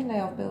 a thin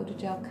layer of builder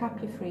gel, cap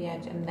your free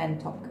edge, and then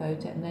top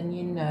coat it, and then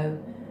you know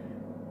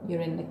you're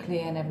in the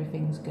clear and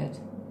everything's good.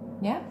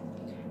 Yeah?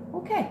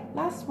 Okay,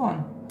 last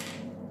one.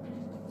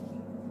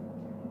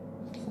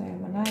 So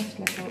a nice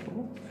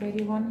little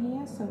pretty one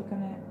here, so we're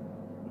going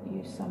to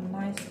use some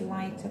nice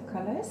lighter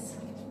colours.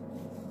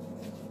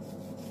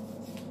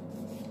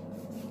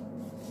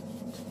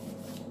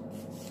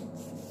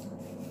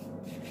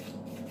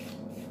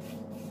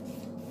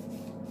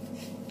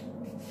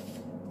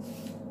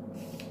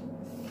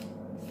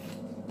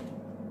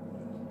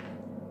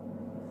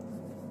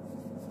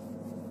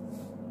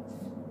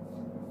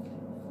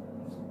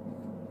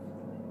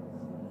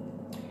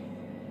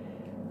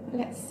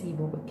 Let's see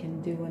what we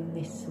can do on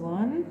this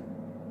one.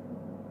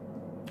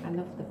 I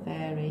love the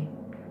fairy,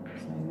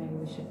 so maybe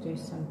we should do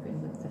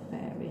something with the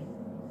fairy.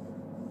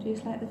 Do you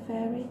like the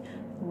fairy?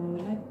 Well,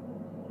 we like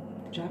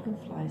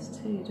dragonflies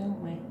too,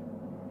 don't we?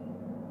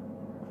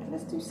 Right,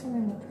 let's do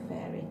something with the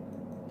fairy.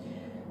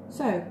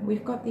 So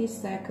we've got these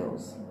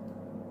circles.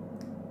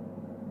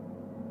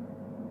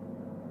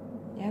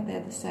 Yeah,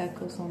 they're the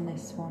circles on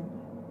this one.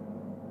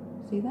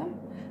 See them?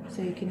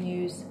 So you can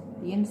use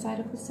the inside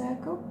of the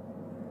circle,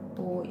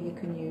 or you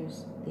can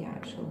use the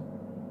actual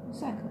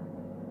circle.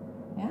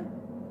 Yeah?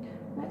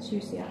 Let's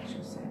use the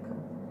actual circle.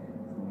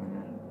 So I'm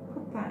going to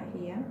put that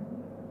here.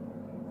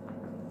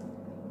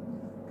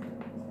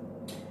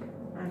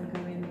 I'm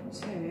going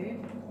to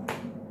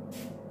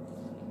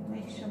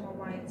make sure my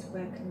white's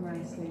working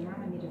nicely now.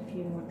 I need a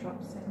few more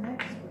drops in there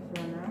because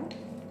we've run out.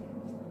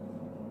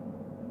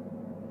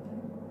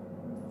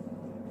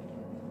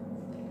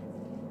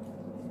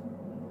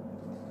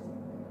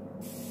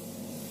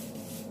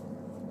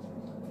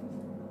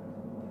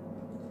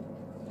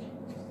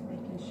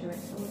 Sure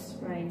it's all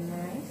spraying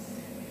nice.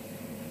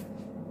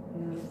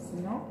 No, it's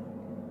not.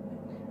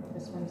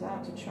 This one's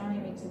out to try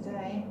me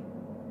today.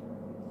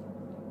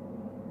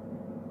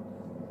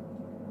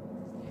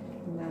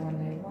 Now I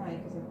know why,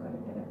 because I've got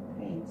a bit of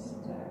paint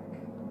stuck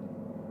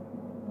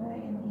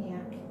right in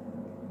here,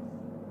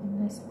 in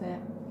this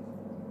bit.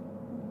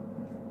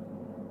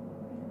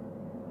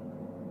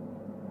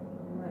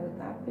 Why would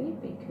that be?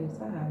 Because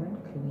I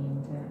haven't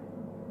cleaned it.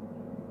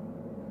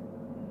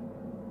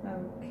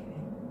 Okay.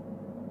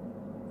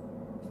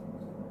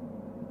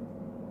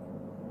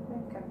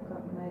 I've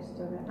got most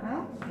of it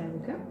out. There we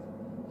go.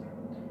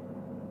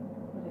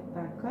 Put it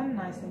back on,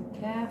 nice and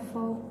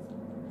careful.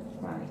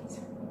 Right.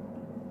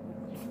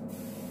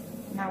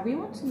 Now we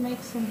want to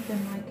make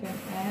something like an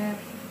air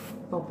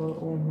bubble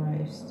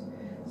almost.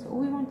 So all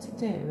we want to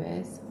do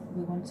is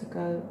we want to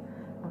go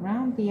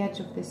around the edge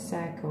of this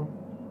circle.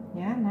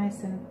 Yeah,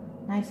 nice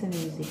and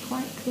easy,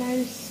 quite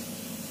close.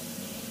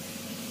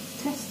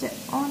 Test it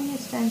on your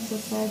stencil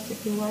first.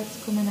 If your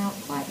white's coming out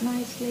quite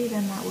nicely,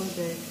 then that will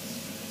do.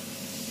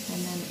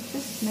 And then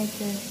just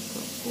make it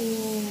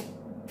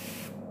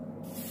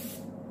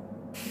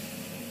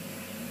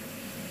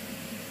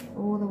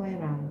all the way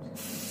around.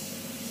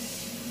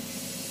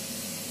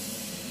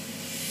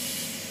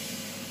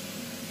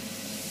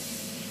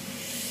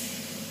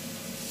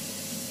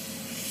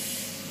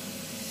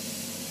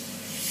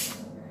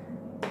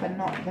 But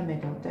not the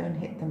middle, don't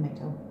hit the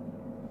middle.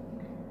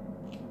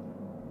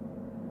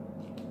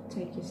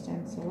 Take your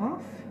stencil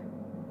off.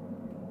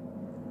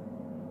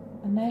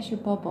 And there's your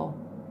bubble.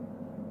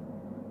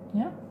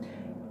 Yeah,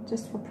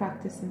 just for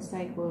practice's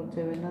sake we'll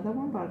do another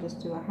one, but I'll just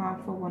do a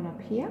half of one up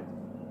here.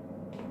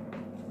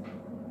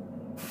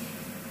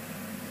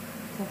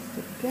 Test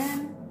it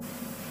again,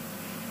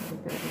 a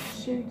bit of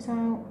a shoot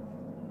out,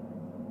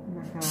 and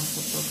a half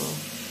a bubble.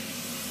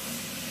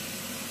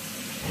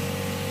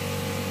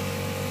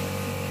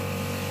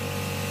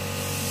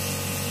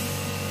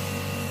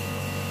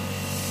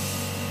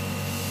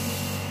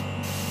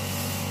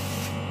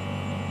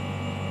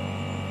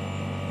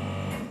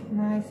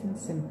 Nice and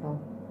simple.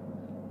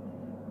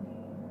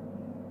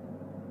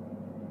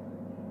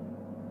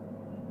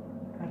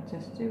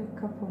 Just do a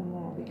couple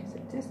more because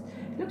it just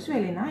looks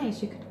really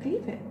nice. You could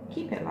keep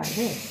it like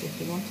this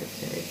if you wanted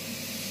to.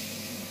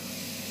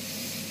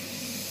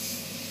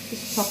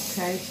 Just top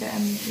coat it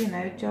and, you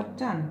know, job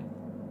done.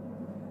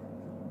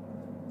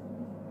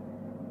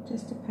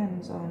 Just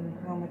depends on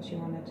how much you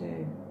want to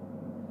do.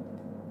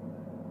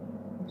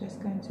 I'm just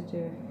going to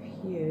do a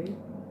few,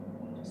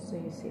 just so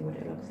you see what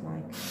it looks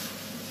like.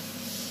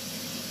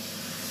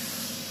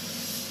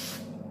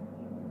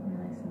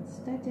 Nice and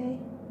steady.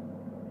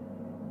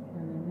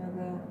 And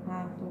another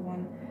half of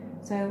one.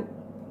 So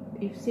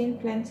you've seen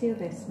plenty of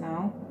this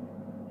now,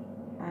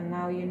 and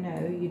now you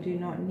know you do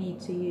not need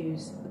to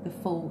use the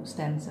full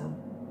stencil.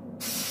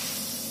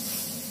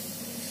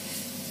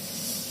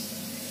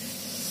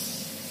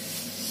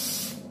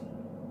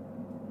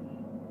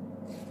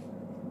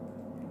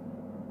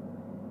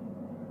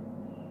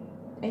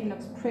 It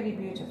looks pretty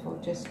beautiful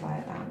just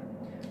like that.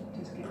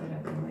 Just get rid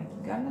of my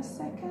gun a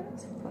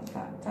second, put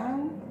that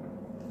down.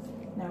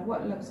 Now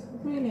what looks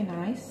really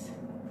nice,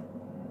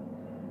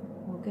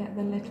 we'll get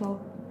the little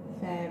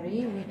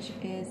fairy, which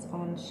is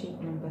on sheet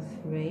number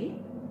 3,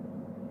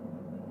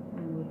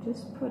 and we'll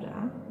just put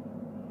her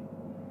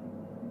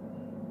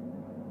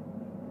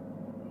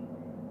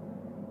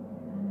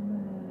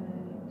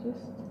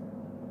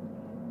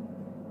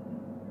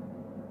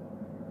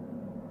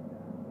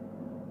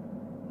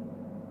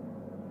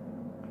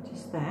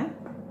just there.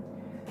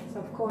 So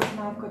of course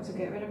now I've got to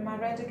get rid of my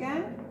red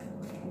again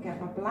and get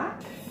my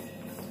black,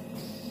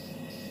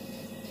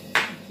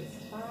 which is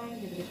fine.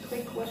 Give it a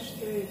quick wash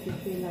through if you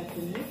feel like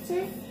you need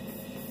to.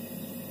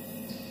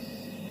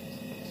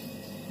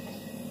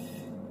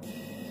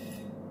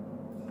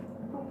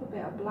 Pop a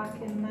bit of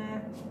black in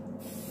there,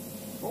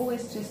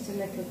 always just a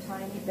little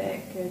tiny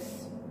bit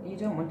because you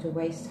don't want to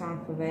waste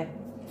half of it.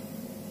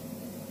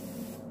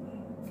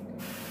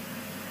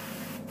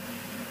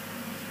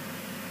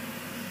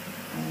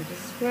 And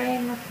just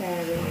spraying my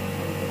fairy in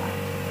black.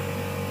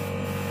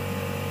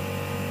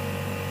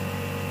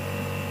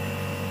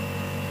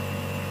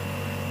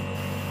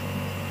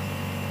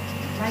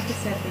 Like I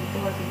said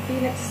before, if you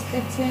feel it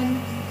spitting,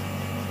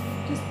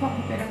 just pop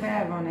a bit of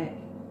air on it.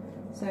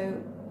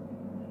 So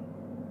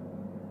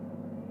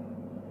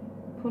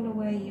pull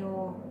away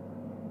your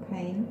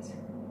paint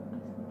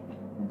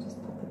and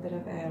just pop a bit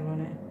of air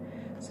on it.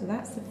 So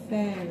that's the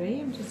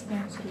fairy. I'm just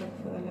going to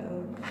look for a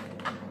little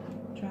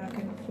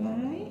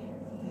dragonfly.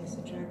 There's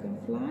a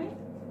dragonfly.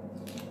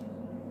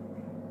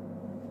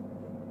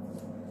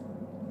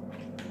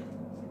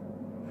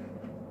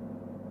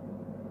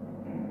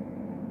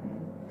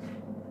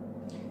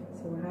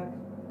 So we'll have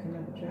kind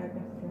of a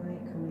dragonfly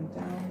coming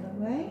down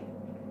the way.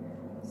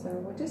 So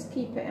we'll just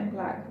keep it in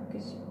black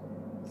because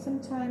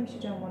sometimes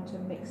you don't want to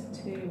mix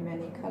too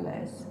many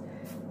colours.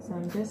 So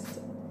I'm just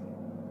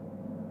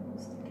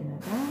sticking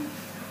it down.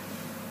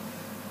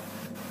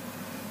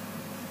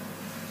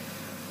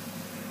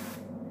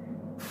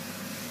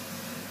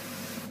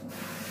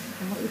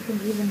 And what you can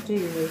even do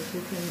is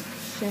you can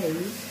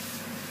shade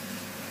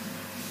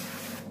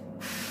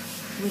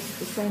with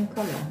the same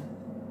colour.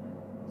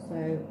 So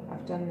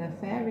I've done the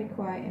fairy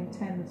quite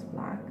intense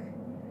black,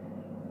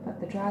 but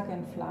the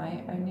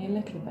dragonfly only a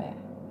little bit.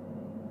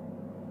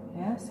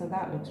 Yeah, so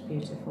that looks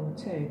beautiful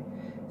too.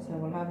 So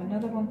we'll have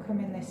another one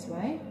coming this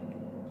way.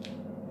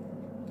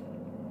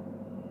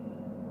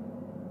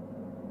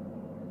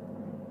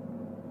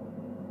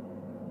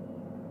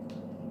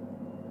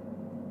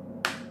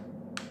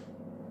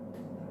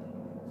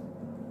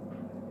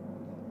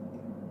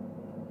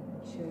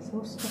 She's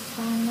all stuck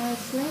down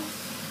nicely.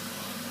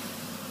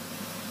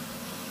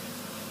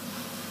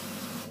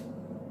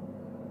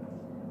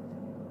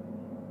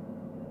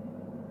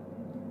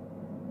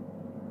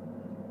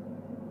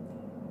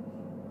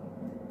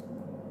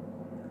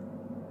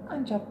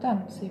 And job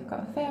done. So you've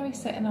got a fairy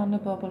sitting on a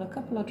bubble, a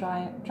couple of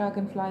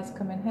dragonflies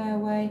coming her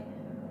way,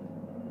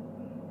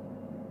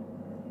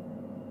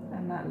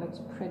 and that looks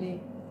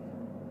pretty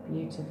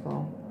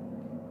beautiful.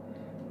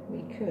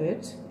 We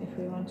could, if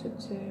we wanted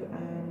to,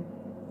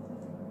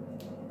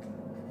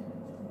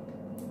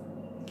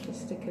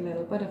 just stick a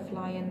little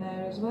butterfly in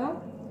there as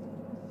well,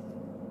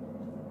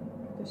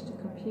 just to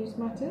confuse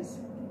matters.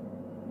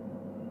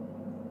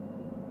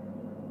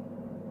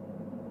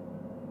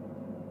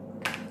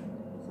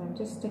 So I'm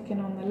just sticking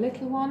on the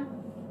little one,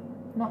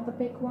 not the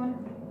big one.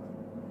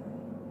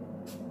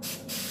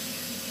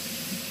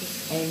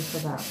 Just aim for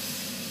that.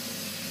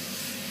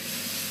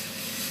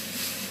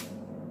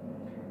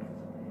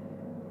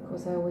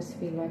 Because I always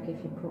feel like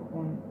if you put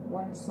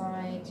one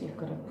side, you've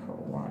got to put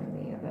one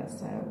the other.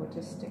 So we'll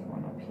just stick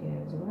one up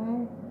here as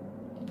well.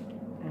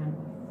 And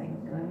I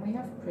think then we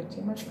have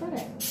pretty much got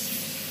it.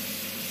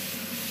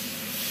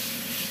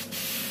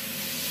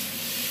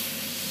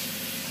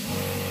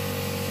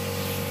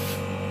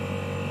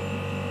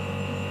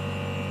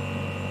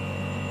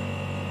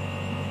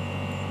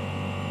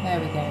 There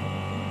we go.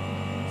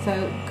 So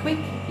quick,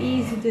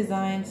 easy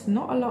designs,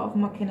 not a lot of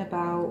mucking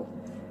about.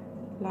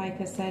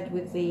 Like I said,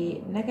 with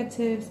the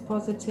negatives,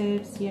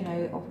 positives, you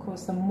know, of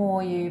course, the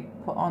more you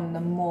put on, the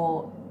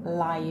more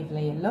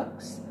lively it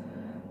looks.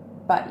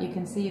 But you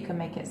can see you can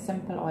make it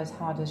simple or as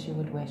hard as you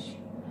would wish.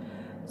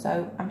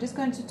 So I'm just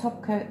going to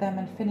top coat them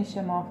and finish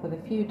them off with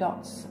a few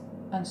dots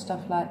and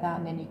stuff like that,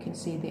 and then you can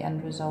see the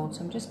end result.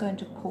 So I'm just going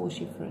to pause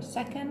you for a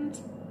second.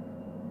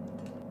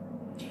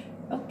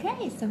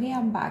 Okay, so here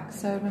I'm back.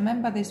 So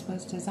remember, this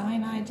was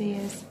design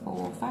ideas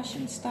for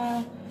fashion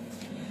style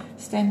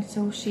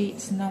stencil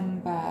sheets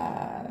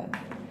number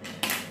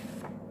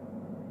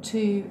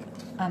 2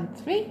 and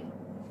 3.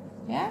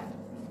 Yeah,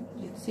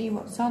 you see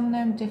what's on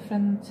them, the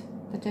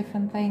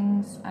different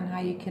things, and how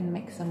you can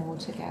mix them all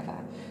together.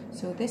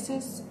 So this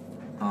is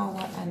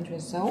our end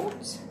result.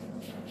 Just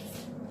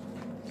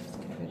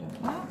get rid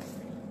of that.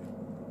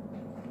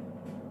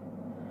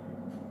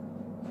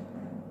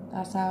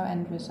 That's our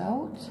end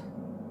result.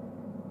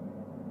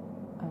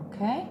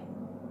 Okay.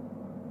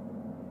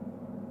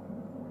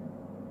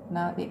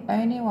 Now the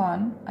only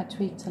one I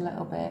tweaked a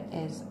little bit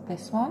is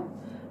this one,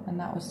 and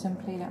that was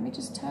simply, let me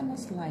just turn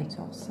this light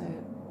off so,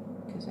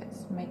 because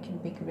it's making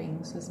big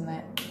rings, isn't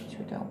it? Which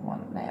we don't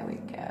want. There we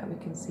go. We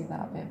can see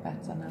that a bit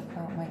better now,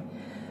 can't we?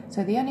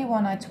 So the only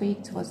one I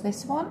tweaked was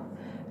this one,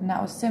 and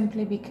that was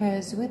simply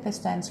because with the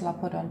stencil I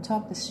put on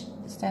top, the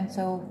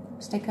stencil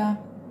sticker,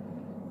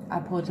 I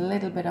put a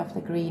little bit of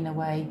the green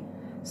away.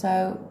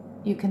 So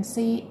you can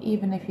see,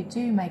 even if you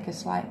do make a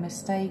slight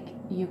mistake,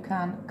 you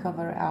can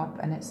cover it up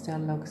and it still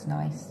looks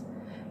nice.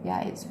 Yeah,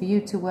 it's for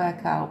you to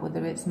work out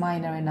whether it's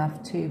minor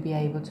enough to be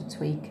able to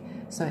tweak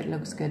so it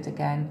looks good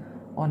again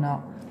or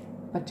not.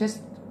 But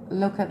just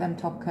look at them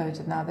top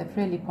coated now. They've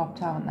really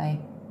popped out, haven't they?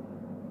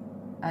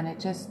 And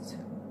it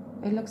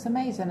looks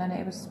amazing, and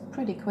it was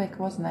pretty quick,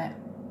 wasn't it?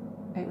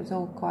 It was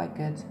all quite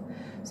good.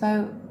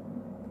 So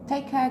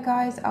take care,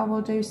 guys. I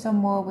will do some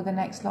more with the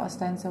next lot of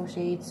stencil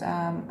sheets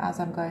as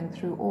I'm going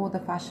through all the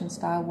fashion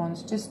style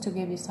ones, just to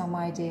give you some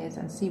ideas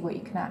and see what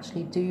you can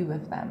actually do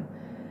with them,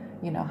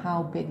 you know,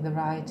 how big the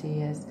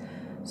variety is.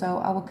 So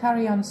I will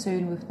carry on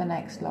soon with the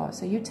next lot.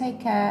 So you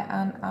take care,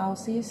 and I'll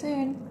see you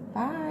soon.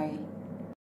 Bye.